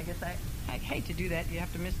 See that? I guess I hate to do that. You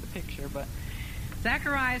have to miss the picture, but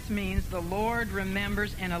Zacharias means the Lord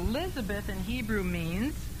remembers, and Elizabeth in Hebrew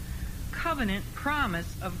means covenant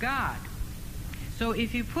promise of God. So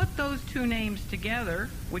if you put those two names together,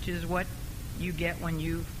 which is what you get when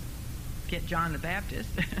you get John the Baptist,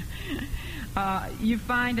 you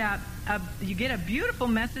find out, you get a beautiful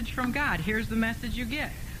message from God. Here's the message you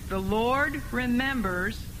get. The Lord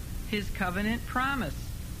remembers his covenant promise.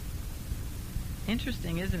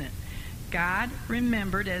 Interesting, isn't it? God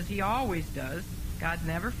remembered, as he always does. God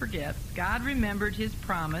never forgets. God remembered his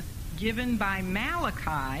promise given by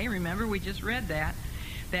Malachi. Remember, we just read that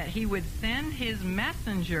he would send his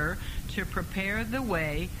messenger to prepare the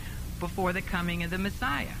way before the coming of the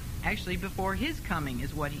Messiah. Actually, before his coming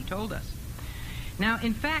is what he told us. Now,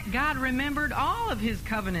 in fact, God remembered all of his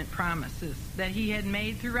covenant promises that he had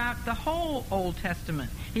made throughout the whole Old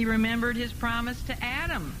Testament. He remembered his promise to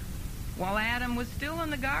Adam while Adam was still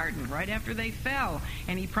in the garden, right after they fell.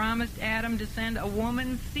 And he promised Adam to send a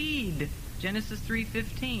woman's seed, Genesis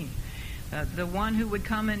 3:15. The one who would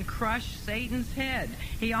come and crush Satan's head.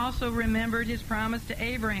 He also remembered his promise to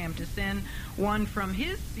Abraham to send one from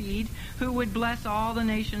his seed who would bless all the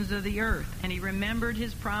nations of the earth. And he remembered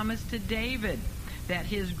his promise to David that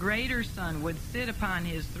his greater son would sit upon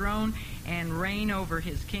his throne and reign over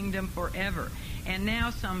his kingdom forever. And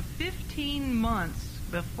now, some 15 months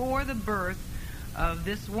before the birth of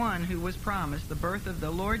this one who was promised, the birth of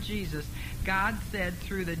the Lord Jesus, God said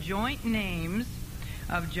through the joint names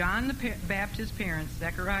of John the Baptist's parents,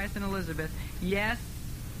 Zacharias and Elizabeth, yes,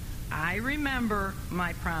 I remember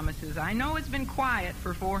my promises. I know it's been quiet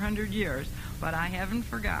for 400 years, but I haven't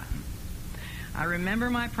forgotten. I remember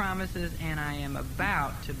my promises, and I am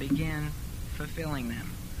about to begin fulfilling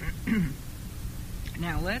them.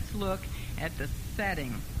 Now, let's look at the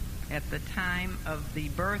setting at the time of the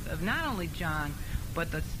birth of not only John,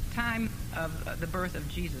 but the time of the birth of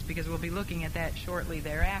Jesus, because we'll be looking at that shortly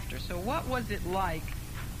thereafter. So what was it like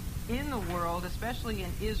in the world, especially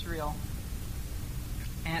in Israel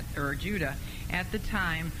or Judah, at the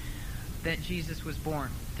time that Jesus was born,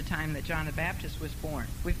 the time that John the Baptist was born?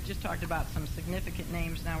 We've just talked about some significant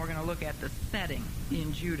names. Now we're going to look at the setting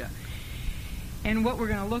in Judah. And what we're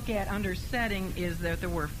going to look at under setting is that there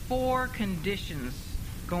were 4 conditions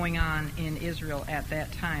going on in Israel at that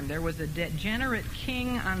time. There was a degenerate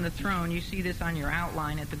king on the throne. You see this on your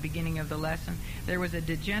outline at the beginning of the lesson. There was a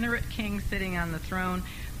degenerate king sitting on the throne.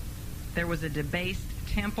 There was a debased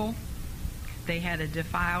temple. They had a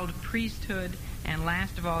defiled priesthood. And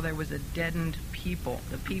last of all, there was a deadened people.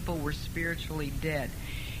 The people were spiritually dead.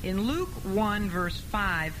 In Luke 1, verse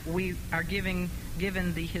 5, we are given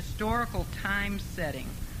the historical time setting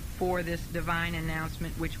for this divine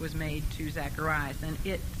announcement which was made to Zacharias. And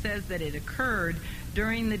it says that it occurred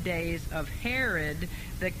during the days of Herod,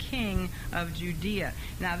 the king of Judea.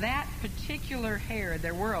 Now that particular Herod,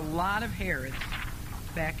 there were a lot of Herods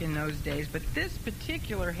back in those days, but this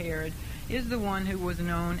particular Herod is the one who was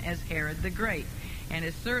known as Herod the Great. And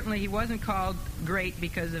it's certainly, he wasn't called great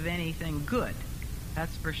because of anything good.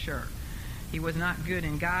 That's for sure. He was not good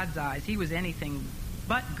in God's eyes. He was anything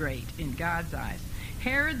but great in God's eyes.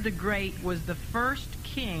 Herod the Great was the first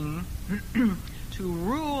king to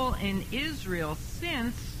rule in Israel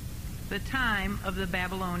since the time of the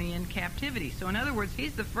Babylonian captivity. So in other words,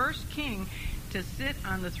 he's the first king to sit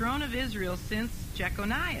on the throne of Israel since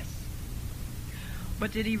Jeconian.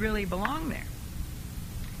 But did he really belong there?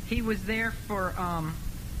 He was there for,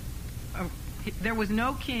 there was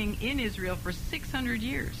no king in Israel for 600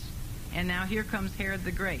 years. And now here comes Herod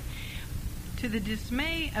the Great. To the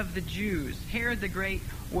dismay of the Jews, Herod the Great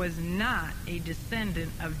was not a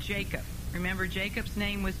descendant of Jacob. Remember, Jacob's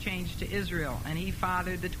name was changed to Israel, and he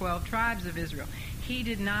fathered the 12 tribes of Israel. He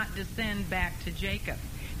did not descend back to Jacob.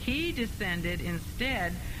 He descended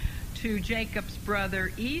instead to Jacob's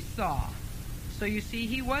brother Esau. So you see,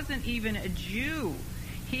 he wasn't even a Jew.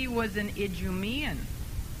 He was an Idumean.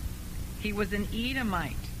 He was an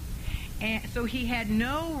Edomite. And so he had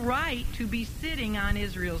no right to be sitting on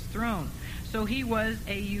Israel's throne. So he was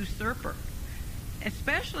a usurper.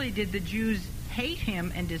 Especially did the Jews hate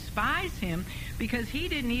him and despise him because he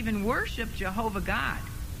didn't even worship Jehovah God.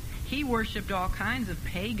 He worshipped all kinds of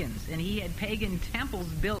pagans, and he had pagan temples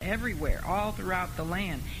built everywhere, all throughout the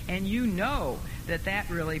land. And you know that that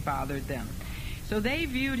really bothered them. So they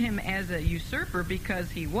viewed him as a usurper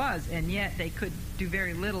because he was, and yet they could do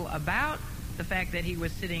very little about the fact that he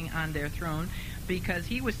was sitting on their throne because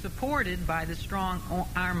he was supported by the strong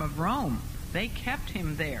arm of Rome. They kept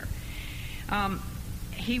him there.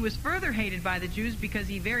 He was further hated by the Jews because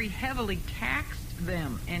he very heavily taxed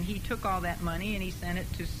them, and he took all that money and he sent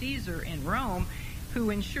it to Caesar in Rome,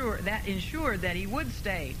 who ensured that he would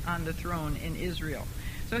stay on the throne in Israel.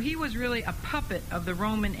 So he was really a puppet of the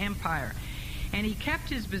Roman Empire, and he kept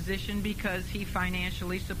his position because he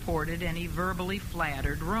financially supported and he verbally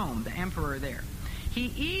flattered Rome, the emperor there.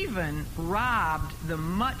 He even robbed the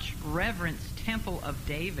much reverenced temple of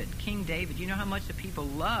David, King David. You know how much the people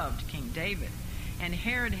loved King David. And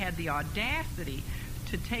Herod had the audacity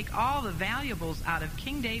to take all the valuables out of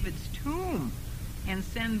King David's tomb and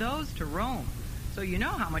send those to Rome. So you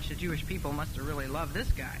know how much the Jewish people must have really loved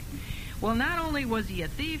this guy. Well, not only was he a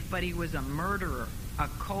thief, but he was a murderer, a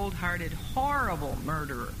cold-hearted, horrible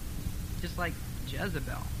murderer, just like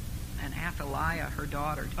Jezebel and Athaliah, her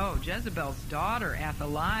daughter. Oh, Jezebel's daughter,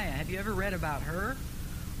 Athaliah. Have you ever read about her?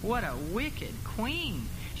 What a wicked queen.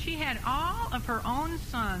 She had all of her own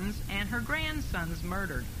sons and her grandsons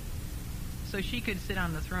murdered so she could sit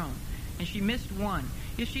on the throne. And she missed one.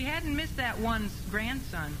 If she hadn't missed that one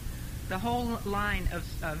grandson, the whole line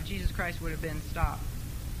of Jesus Christ would have been stopped.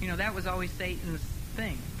 You know, that was always Satan's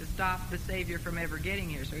thing, to stop the Savior from ever getting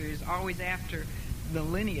here. So he was always after the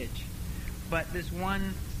lineage. But this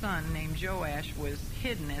one son named Joash was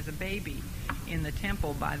hidden as a baby in the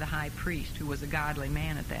temple by the high priest, who was a godly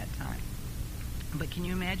man at that time. But can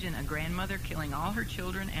you imagine a grandmother killing all her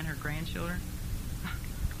children and her grandchildren?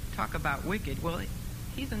 Talk about wicked. Well,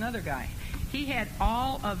 he's another guy. He had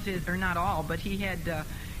all of his, or not all, but he had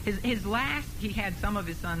he had some of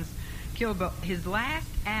his sons killed, but his last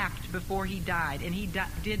act before he died, and he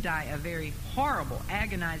did die a very horrible,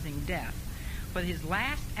 agonizing death, but his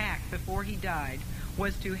last act before he died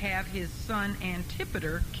was to have his son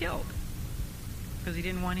Antipater killed because he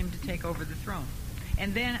didn't want him to take over the throne.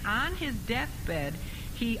 And then on his deathbed,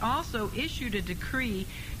 he also issued a decree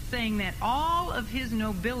saying that all of his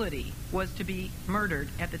nobility was to be murdered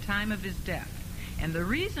at the time of his death. And the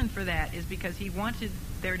reason for that is because he wanted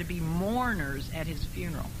there to be mourners at his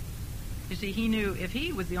funeral. You see, he knew if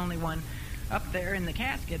he was the only one up there in the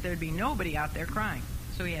casket, there'd be nobody out there crying.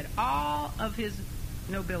 So he had all of his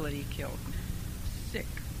nobility killed. Sick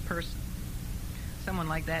person. Someone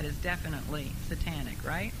like that is definitely satanic,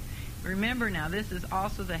 right? Remember now, this is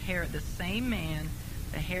also the same man,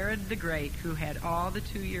 the Herod the Great, who had all the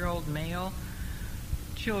 2-year-old male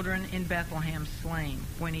children in Bethlehem slain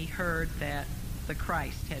when he heard that the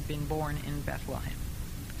Christ had been born in Bethlehem.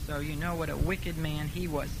 So you know what a wicked man he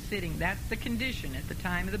was, sitting. That's the condition at the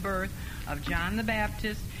time of the birth of John the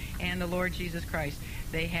Baptist and the Lord Jesus Christ.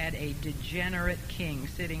 They had a degenerate king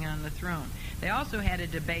sitting on the throne. They also had a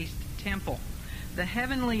debased temple. The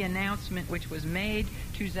heavenly announcement which was made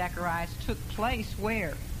to Zacharias took place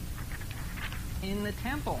where? In the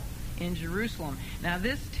temple in Jerusalem. Now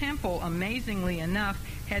this temple, amazingly enough,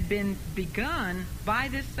 had been begun by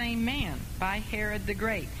this same man, by Herod the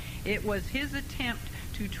Great. It was his attempt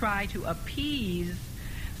to try to appease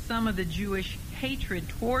some of the Jewish hatred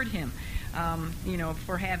toward him,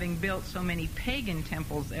 for having built so many pagan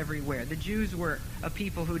temples everywhere. The Jews were a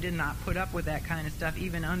people who did not put up with that kind of stuff.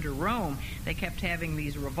 Even under Rome, they kept having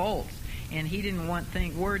these revolts. And he didn't want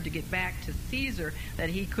word to get back to Caesar that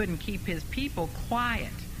he couldn't keep his people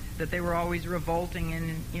quiet, that they were always revolting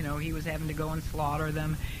and, he was having to go and slaughter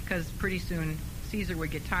them, because pretty soon Caesar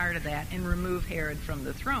would get tired of that and remove Herod from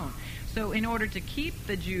the throne. So in order to keep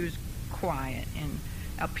the Jews quiet and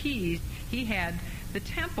appeased, he had the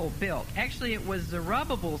temple built. Actually, it was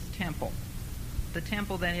Zerubbabel's temple, the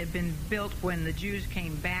temple that had been built when the Jews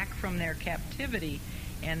came back from their captivity,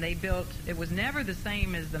 and they built, it was never the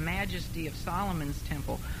same as the majesty of Solomon's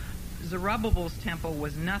temple. Zerubbabel's temple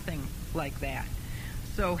was nothing like that.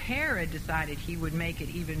 So Herod decided he would make it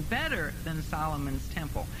even better than Solomon's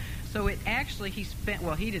temple. So it actually, he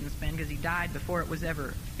didn't spend because he died before it was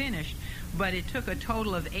ever finished, but it took a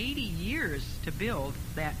total of 80 years to build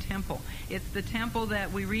that temple. It's the temple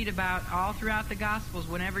that we read about all throughout the Gospels.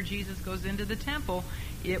 Whenever Jesus goes into the temple,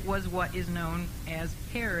 it was what is known as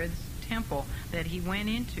Herod's temple that he went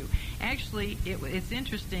into. Actually, it's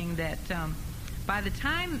interesting that by the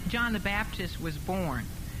time John the Baptist was born,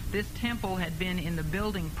 this temple had been in the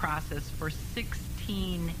building process for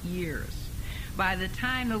 16 years. By the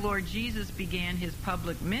time the Lord Jesus began his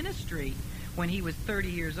public ministry, when he was 30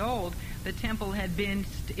 years old, the temple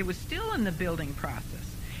it was still in the building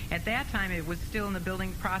process. At that time, it was still in the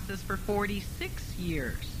building process for 46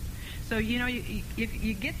 years. So, if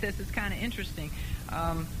you get this, it's kind of interesting.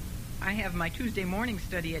 I have my Tuesday morning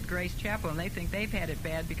study at Grace Chapel, and they think they've had it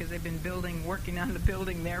bad because they've been working on the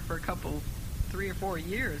building there for 3 or 4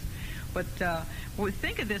 years. But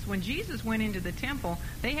think of this. When Jesus went into the temple,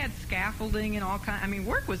 they had scaffolding and all kinds.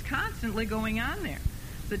 Work was constantly going on there.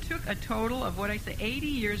 So it took a total of, 80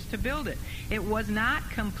 years to build it. It was not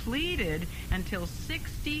completed until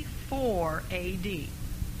 64 A.D.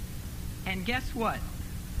 And guess what?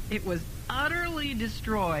 It was utterly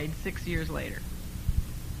destroyed 6 years later.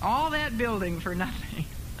 All that building for nothing.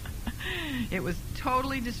 It was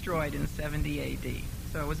totally destroyed in 70 A.D.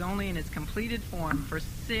 So it was only in its completed form for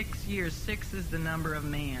 6 years. 6 is the number of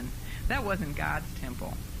man. That wasn't God's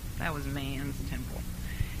temple. That was man's temple.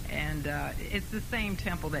 And it's the same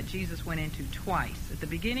temple that Jesus went into twice, at the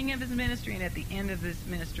beginning of his ministry and at the end of his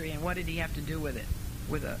ministry. And what did he have to do with it?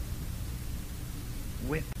 With a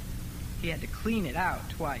whip. He had to clean it out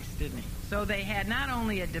twice, didn't he? So they had not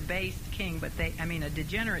only a debased king, a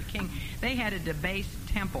degenerate king. They had a debased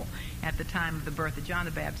temple at the time of the birth of John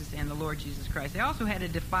the Baptist and the Lord Jesus Christ. They also had a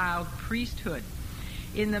defiled priesthood.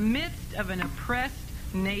 In the midst of an oppressed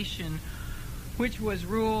nation, which was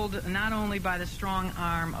ruled not only by the strong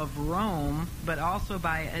arm of Rome, but also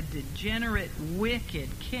by a degenerate, wicked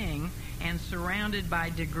king, and surrounded by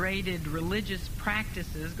degraded religious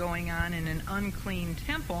practices going on in an unclean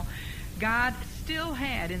temple, God still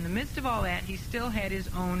had, in the midst of all that, he still had his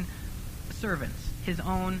own servants, his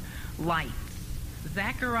own lights.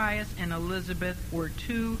 Zacharias and Elizabeth were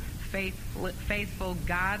two faithful,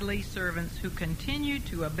 godly servants who continued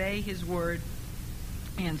to obey his word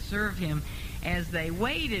and serve him as they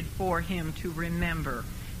waited for him to remember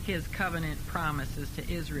his covenant promises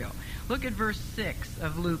to Israel. Look at verse 6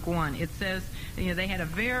 of Luke 1. It says, they had a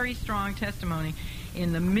very strong testimony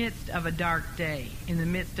in the midst of a dark day, in the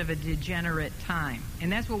midst of a degenerate time.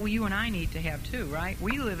 And that's what you and I need to have too, right?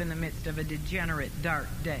 We live in the midst of a degenerate, dark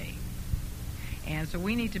day. And so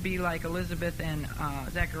we need to be like Elizabeth and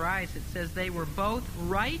Zacharias. It says they were both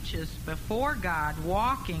righteous before God,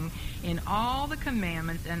 walking in all the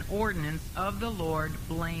commandments and ordinance of the Lord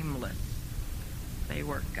blameless. They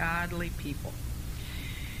were godly people.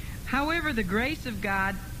 However, the grace of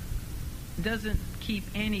God doesn't keep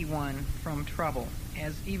anyone from trouble,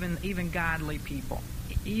 as even godly people.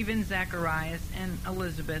 Even Zacharias and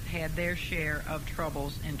Elizabeth had their share of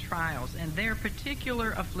troubles and trials, and their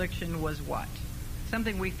particular affliction was what?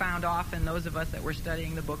 Something we found often, those of us that were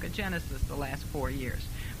studying the book of Genesis the last 4 years.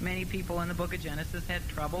 Many people in the book of Genesis had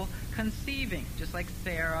trouble conceiving, just like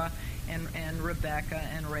Sarah and Rebecca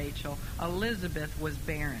and Rachel. Elizabeth was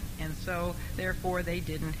barren, and so therefore they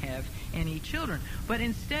didn't have any children. But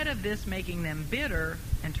instead of this making them bitter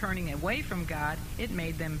and turning away from God, it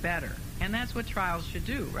made them better. And that's what trials should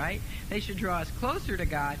do, right? They should draw us closer to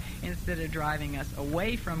God instead of driving us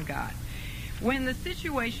away from God. When the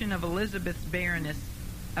situation of Elizabeth's barrenness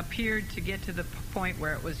appeared to get to the point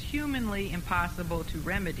where it was humanly impossible to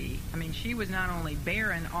remedy, she was not only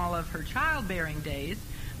barren all of her childbearing days,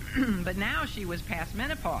 but now she was past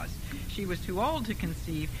menopause. She was too old to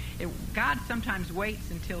conceive. God sometimes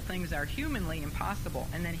waits until things are humanly impossible,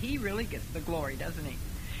 and then he really gets the glory, doesn't he?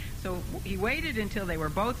 So he waited until they were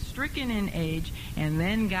both stricken in age, and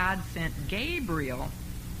then God sent Gabriel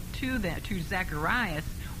to Zacharias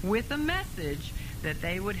with a message that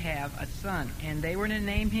they would have a son. And they were to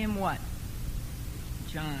name him what?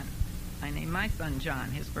 John. I named my son John.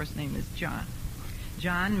 His first name is John.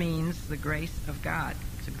 John means the grace of God.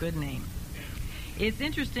 It's a good name. It's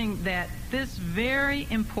interesting that this very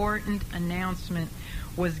important announcement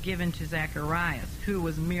was given to Zacharias, who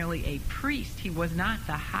was merely a priest. He was not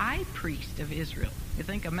the high priest of Israel. You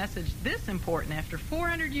think a message this important after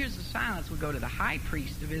 400 years of silence would go to the high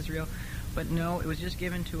priest of Israel, but no, it was just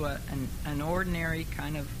given to an ordinary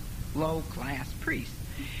kind of low-class priest.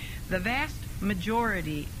 The vast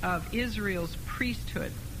majority of Israel's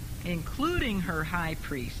priesthood, including her high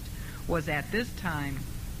priest, was at this time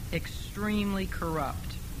extremely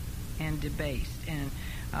corrupt and debased. And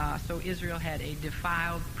so Israel had a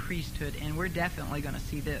defiled priesthood, and we're definitely going to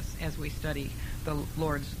see this as we study the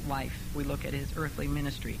Lord's life. We look at his earthly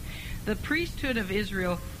ministry. The priesthood of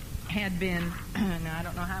Israel had been, now I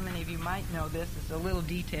don't know how many of you might know this, it's a little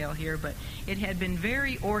detail here, but it had been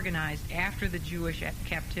very organized after the Jewish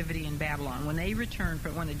captivity in Babylon. When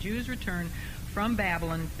the Jews returned from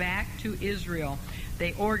Babylon back to Israel,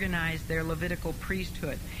 they organized their Levitical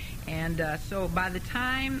priesthood. And so by the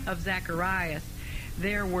time of Zacharias,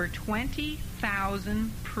 there were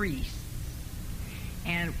 20,000 priests,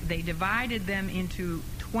 and they divided them into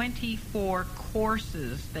 24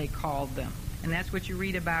 courses, they called them. And that's what you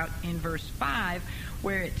read about in verse 5,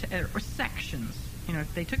 where or sections. You know,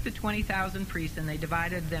 they took the 20,000 priests and they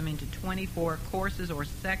divided them into 24 courses or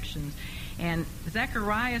sections. And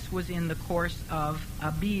Zacharias was in the course of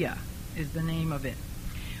Abia, is the name of it.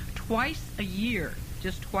 Twice a year,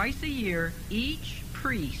 each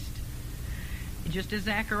priest, just as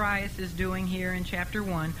Zacharias is doing here in chapter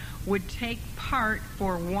 1, would take part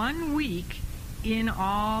for 1 week in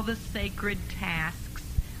all the sacred tasks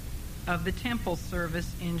of the temple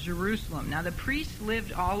service in Jerusalem. Now, the priests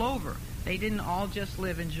lived all over. They didn't all just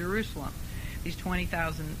live in Jerusalem. These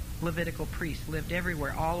 20,000 Levitical priests lived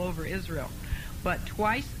everywhere, all over Israel. But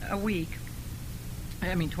twice a year,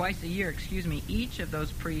 each of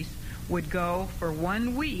those priests would go for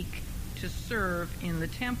 1 week to serve in the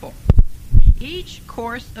temple. Each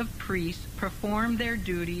course of priests performed their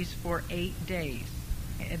duties for 8 days.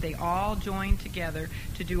 They all joined together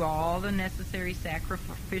to do all the necessary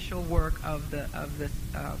sacrificial work of the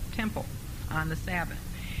temple on the Sabbath.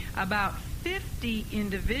 About 50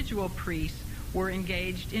 individual priests were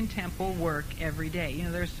engaged in temple work every day. You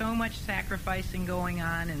know, there's so much sacrificing going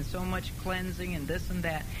on and so much cleansing and this and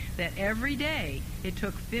that every day it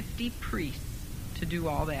took 50 priests to do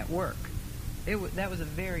all that work. It was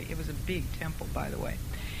a big temple, by the way.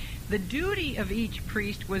 The duty of each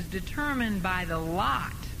priest was determined by the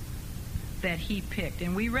lot that he picked.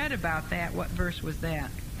 And we read about that. What verse was that?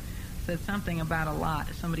 It said something about a lot.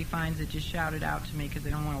 If somebody finds it, just shout it out to me because they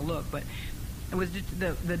don't want to look. But it was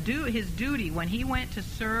his duty when he went to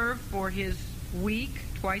serve for his week,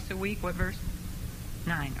 twice a week. What verse?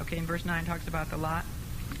 9. Okay, in verse 9 talks about the lot.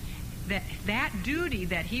 That duty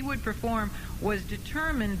that he would perform was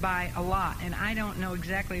determined by a lot. And I don't know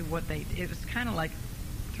exactly it was kind of like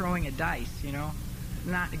throwing a dice, you know.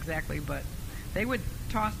 Not exactly, but they would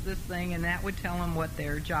toss this thing and that would tell them what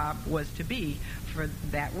their job was to be for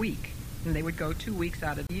that week. And they would go 2 weeks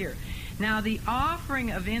out of the year. Now, the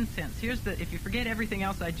offering of incense, if you forget everything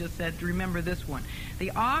else I just said, remember this one.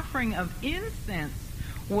 The offering of incense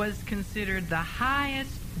was considered the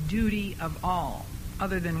highest duty of all,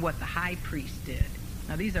 other than what the high priest did.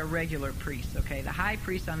 Now, these are regular priests, okay? The high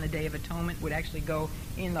priest on the Day of Atonement would actually go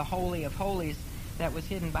in the Holy of Holies that was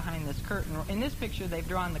hidden behind this curtain. In this picture, they've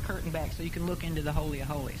drawn the curtain back so you can look into the Holy of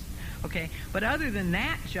Holies, okay? But other than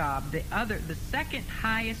that job, the second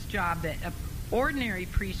highest job that an ordinary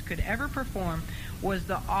priest could ever perform was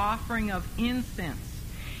the offering of incense.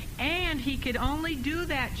 And he could only do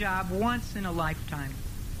that job once in a lifetime.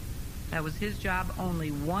 That was his job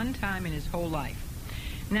only one time in his whole life.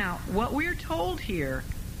 Now, what we're told here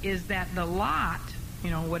is that the lot,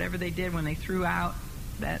 whatever they did when they threw out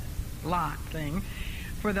that lot thing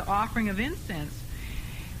for the offering of incense,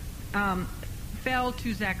 fell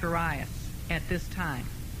to Zacharias at this time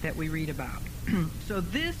that we read about. So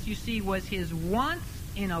this, you see, was his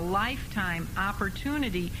once-in-a-lifetime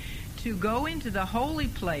opportunity to go into the holy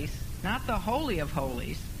place, not the Holy of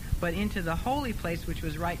Holies, but into the holy place, which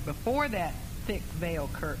was right before that thick veil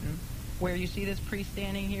curtain, where you see this priest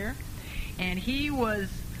standing here. And he was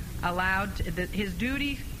allowed his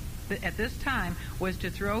duty at this time was to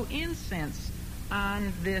throw incense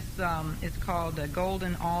on this, it's called a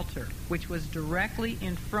golden altar, which was directly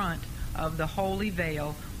in front of the holy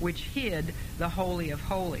veil, which hid the Holy of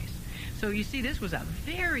Holies. So you see, this was a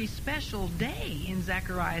very special day in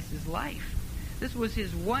Zacharias' life. This was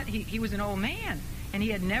he was an old man, and he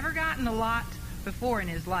had never gotten a lot before in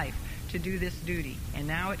his life to do this duty, and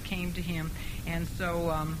now it came to him. And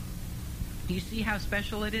so you see how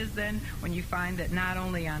special it is then when you find that not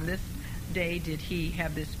only on this day did he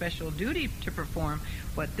have this special duty to perform,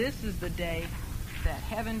 but this is the day that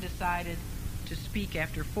heaven decided to speak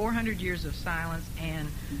after 400 years of silence and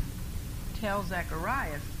tell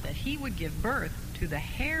Zacharias that he would give birth to the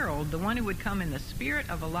herald, the one who would come in the spirit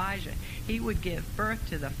of Elijah. He would give birth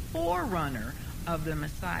to the forerunner of the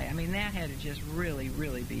Messiah. I mean, that had to just really,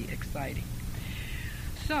 really be exciting.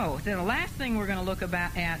 So, then the last thing we're going to look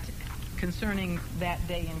at concerning that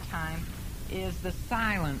day in time is the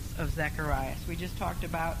silence of Zacharias. We just talked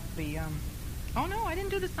about the... oh, no, I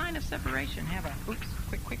didn't do the sign of separation, have I? Oops,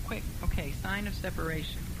 quick. Okay, sign of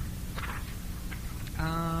separation.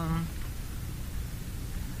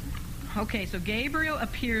 Okay, so Gabriel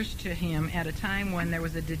appears to him at a time when there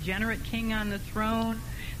was a degenerate king on the throne,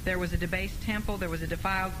 there was a debased temple, there was a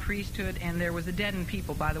defiled priesthood, and there was a deadened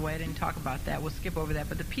people. By the way, I didn't talk about that. We'll skip over that.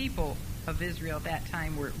 But the people of Israel at that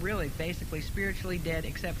time were really basically spiritually dead,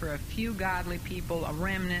 except for a few godly people, a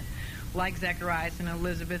remnant, like Zacharias and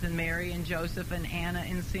Elizabeth and Mary and Joseph and Anna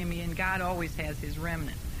and Simeon. God always has his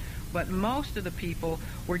remnant. But most of the people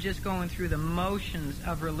were just going through the motions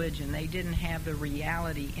of religion. They didn't have the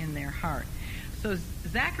reality in their heart. So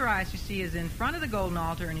Zacharias, you see, is in front of the golden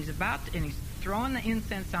altar, and he's throwing the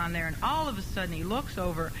incense on there, and all of a sudden he looks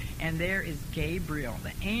over, and there is Gabriel,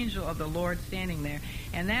 the angel of the Lord, standing there.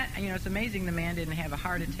 And that, it's amazing the man didn't have a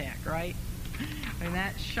heart attack, right? I mean,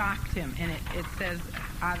 that shocked him. And it says,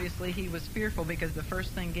 obviously, he was fearful, because the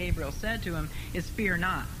first thing Gabriel said to him is, "Fear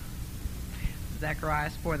not,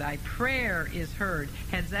 Zacharias, for thy prayer is heard."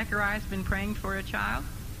 Had Zacharias been praying for a child?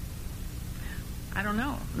 I don't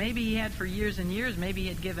know. Maybe he had for years and years. Maybe he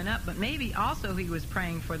had given up. But maybe also he was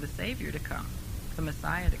praying for the Savior to come, the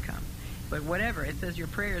Messiah to come. But whatever, it says, "Your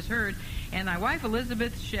prayer is heard, and thy wife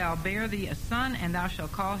Elizabeth shall bear thee a son, and thou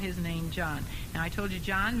shalt call his name John." Now, I told you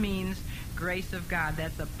John means grace of God.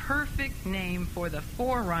 That's a perfect name for the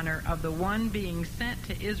forerunner of the one being sent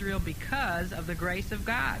to Israel because of the grace of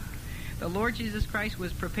God. The Lord Jesus Christ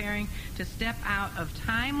was preparing to step out of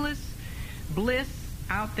timeless bliss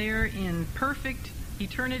out there in perfect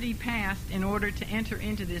eternity past in order to enter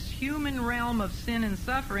into this human realm of sin and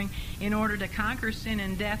suffering in order to conquer sin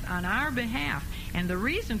and death on our behalf. And the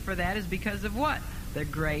reason for that is because of what? The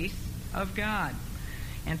grace of God.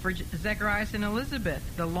 And for Zacharias and Elizabeth,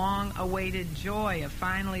 the long-awaited joy of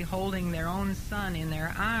finally holding their own son in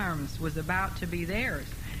their arms was about to be theirs.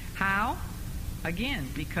 How? Again,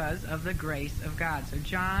 because of the grace of God. So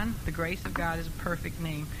John, the grace of God, is a perfect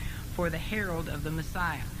name for the herald of the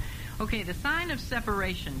Messiah. Okay, the sign of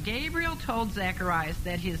separation. Gabriel told Zacharias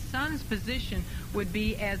that his son's position would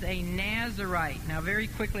be as a Nazirite. Now, very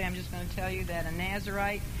quickly, I'm just going to tell you that a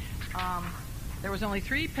Nazirite, there was only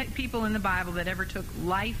 3 people in the Bible that ever took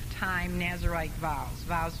lifetime Nazirite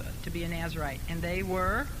vows to be a Nazirite. And they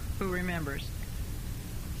were, who remembers?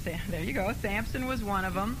 There you go. Samson was one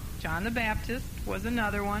of them. John the Baptist was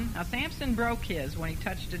another one. Now, Samson broke his when he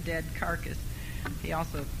touched a dead carcass. He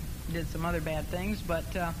also did some other bad things.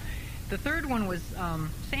 But the third one was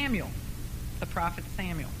Samuel, the prophet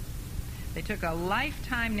Samuel. They took a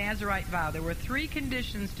lifetime Nazirite vow. There were 3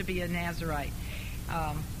 conditions to be a Nazirite.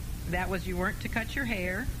 That was, you weren't to cut your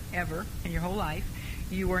hair ever in your whole life.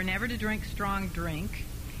 You were never to drink strong drink.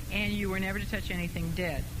 And you were never to touch anything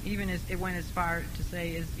dead. Even as it went as far to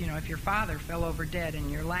say, if your father fell over dead in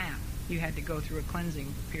your lap, you had to go through a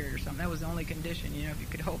cleansing period or something. That was the only condition, if you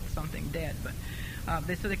could hold something dead.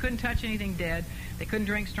 But so they couldn't touch anything dead, they couldn't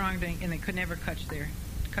drink strong drink, and they could never cut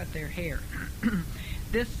their hair.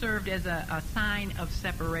 This served as a sign of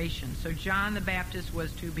separation. So John the Baptist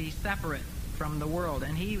was to be separate from the world,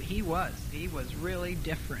 and he was really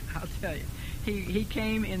different. I'll tell you, he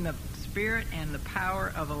came in the spirit and the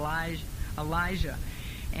power of Elijah.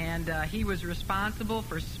 And he was responsible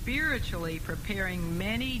for spiritually preparing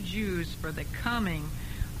many Jews for the coming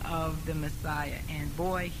of the Messiah. And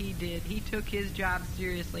boy, he did. He took his job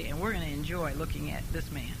seriously, and we're going to enjoy looking at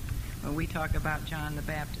this man when we talk about John the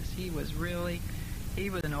Baptist. He was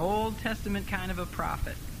an Old Testament kind of a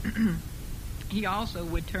prophet. He also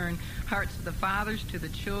would turn hearts of the fathers to the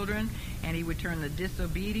children, and he would turn the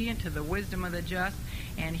disobedient to the wisdom of the just,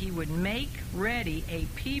 and he would make ready a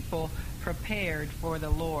people prepared for the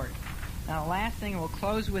Lord. Now, the last thing, we'll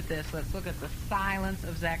close with this. Let's look at the silence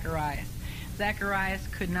of Zacharias. Zacharias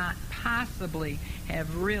could not possibly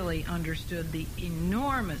have really understood the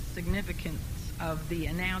enormous significance of the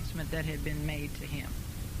announcement that had been made to him.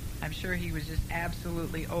 I'm sure he was just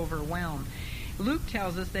absolutely overwhelmed. Luke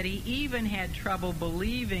tells us that he even had trouble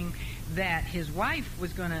believing that his wife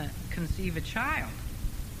was going to conceive a child.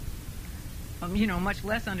 Much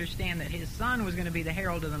less understand that his son was going to be the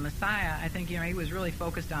herald of the Messiah. I think, he was really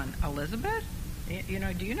focused on Elizabeth.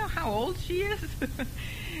 do you know how old she is?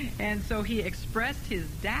 And so he expressed his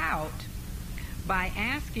doubt by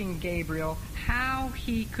asking Gabriel how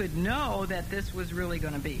he could know that this was really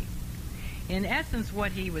going to be. In essence,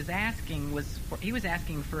 what he was asking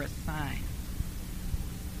for a sign.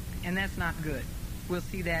 And that's not good. We'll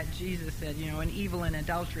see that Jesus said, an evil and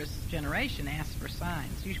adulterous generation asks for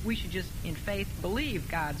signs. We should just, in faith, believe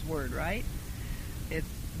God's word, right? It's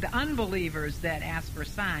the unbelievers that ask for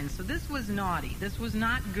signs. So this was naughty. This was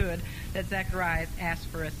not good that Zechariah asked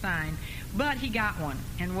for a sign. But he got one.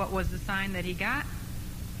 And what was the sign that he got?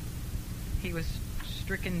 He was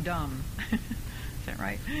stricken dumb. Is that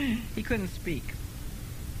right? He couldn't speak.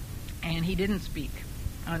 And he didn't speak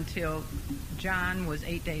until John was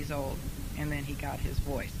 8 days old. And then he got his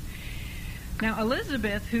voice. Now,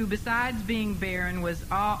 Elizabeth, who besides being barren was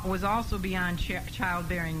also beyond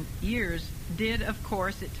childbearing years, did, of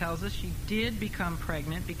course, it tells us, she did become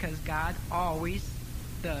pregnant because God always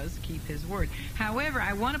does keep his word. However,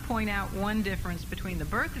 I want to point out one difference between the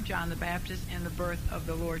birth of John the Baptist and the birth of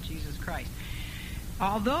the Lord Jesus Christ.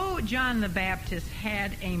 Although John the Baptist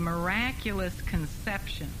had a miraculous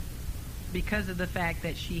conception because of the fact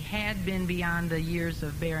that she had been beyond the years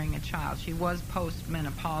of bearing a child, she was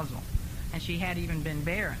postmenopausal, and she had even been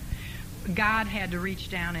barren. God had to reach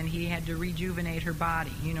down and he had to rejuvenate her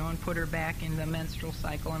body, and put her back in the menstrual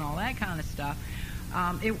cycle and all that kind of stuff.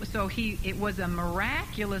 It was a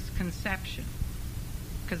miraculous conception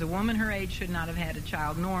because a woman her age should not have had a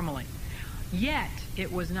child normally. Yet,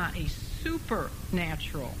 it was not a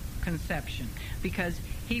supernatural conception because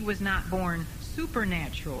he was not born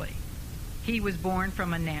supernaturally. He was born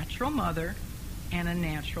from a natural mother and a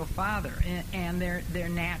natural father, and their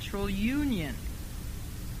natural union.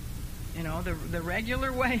 The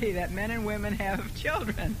regular way that men and women have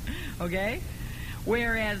children, okay?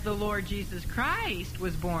 Whereas the Lord Jesus Christ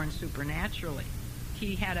was born supernaturally.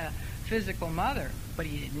 He had a physical mother, but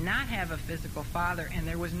he did not have a physical father, and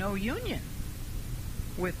there was no union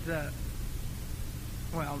with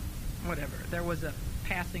whatever. There was a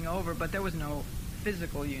passing over, but there was no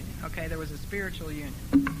physical union, okay? There was a spiritual union.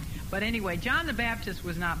 But anyway, John the Baptist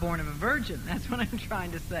was not born of a virgin. That's what I'm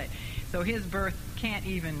trying to say. So his birth can't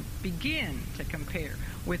even begin to compare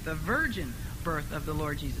with the virgin birth of the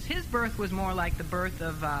Lord Jesus. His birth was more like the birth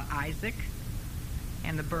of Isaac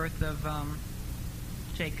and the birth of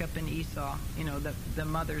Jacob and Esau. The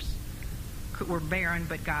mothers were barren,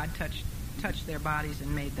 but God touched their bodies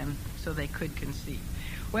and made them so they could conceive.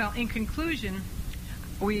 Well, in conclusion,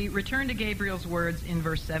 we return to Gabriel's words in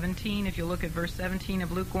verse 17. If you look at verse 17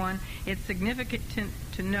 of Luke 1, it's significant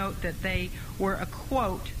to note that they were a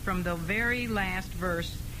quote from the very last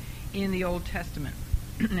verse in the Old Testament.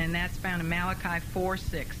 And that's found in Malachi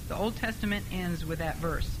 4:6. The Old Testament ends with that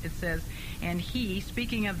verse. It says, "And he,"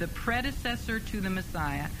 speaking of the predecessor to the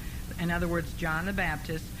Messiah, in other words, John the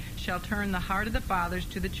Baptist, "shall turn the heart of the fathers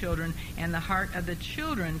to the children, and the heart of the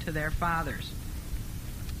children to their fathers."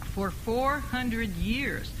 For 400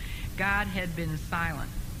 years, God had been silent.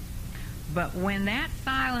 But when that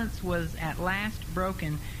silence was at last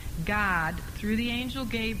broken, God, through the angel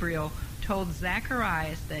Gabriel, told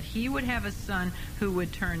Zacharias that he would have a son who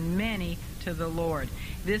would turn many to the Lord.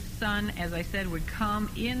 This son, as I said, would come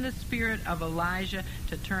in the spirit of Elijah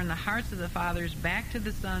to turn the hearts of the fathers back to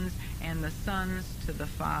the sons and the sons to the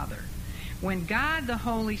Father. What God the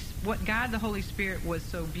Holy Spirit was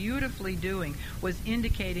so beautifully doing was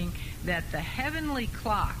indicating that the heavenly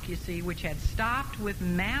clock, you see, which had stopped with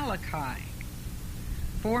Malachi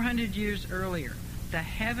 400 years earlier, the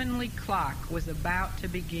heavenly clock was about to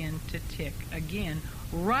begin to tick again,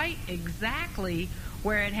 right exactly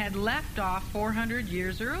where it had left off 400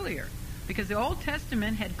 years earlier. Because the Old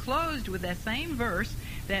Testament had closed with that same verse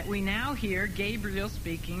that we now hear Gabriel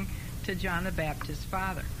speaking to John the Baptist's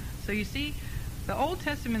father. So you see, the Old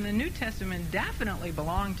Testament and the New Testament definitely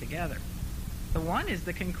belong together. The one is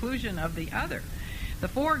the conclusion of the other. The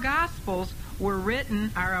four Gospels are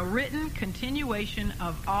a written continuation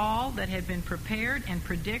of all that had been prepared and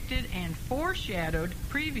predicted and foreshadowed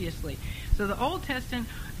previously. So the Old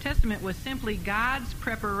Testament was simply God's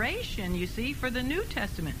preparation, you see, for the New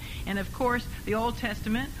Testament. And of course, the Old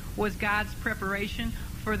Testament was God's preparation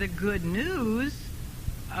for the good news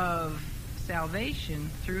of salvation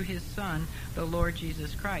through his Son, the Lord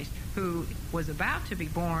Jesus Christ, who was about to be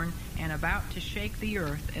born and about to shake the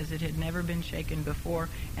earth as it had never been shaken before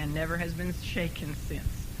and never has been shaken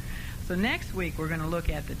since. So next week we're going to look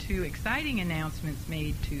at the two exciting announcements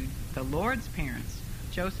made to the Lord's parents,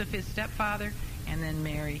 Joseph his stepfather, and then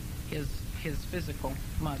Mary his physical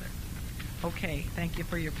mother. Okay, thank you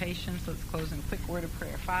for your patience. Let's close in a quick word of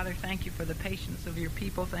prayer. Father, thank you for the patience of your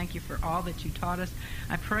people. Thank you for all that you taught us.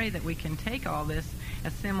 I pray that we can take all this,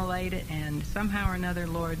 assimilate it, and somehow or another,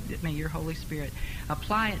 Lord, may your Holy Spirit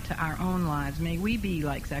apply it to our own lives. May we be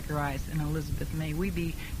like Zacharias and Elizabeth. May we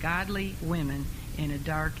be godly women in a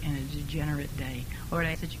dark and a degenerate day. Lord,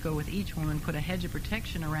 I ask that you go with each woman, put a hedge of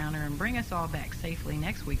protection around her, and bring us all back safely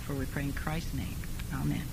next week, for we pray in Christ's name. Amen.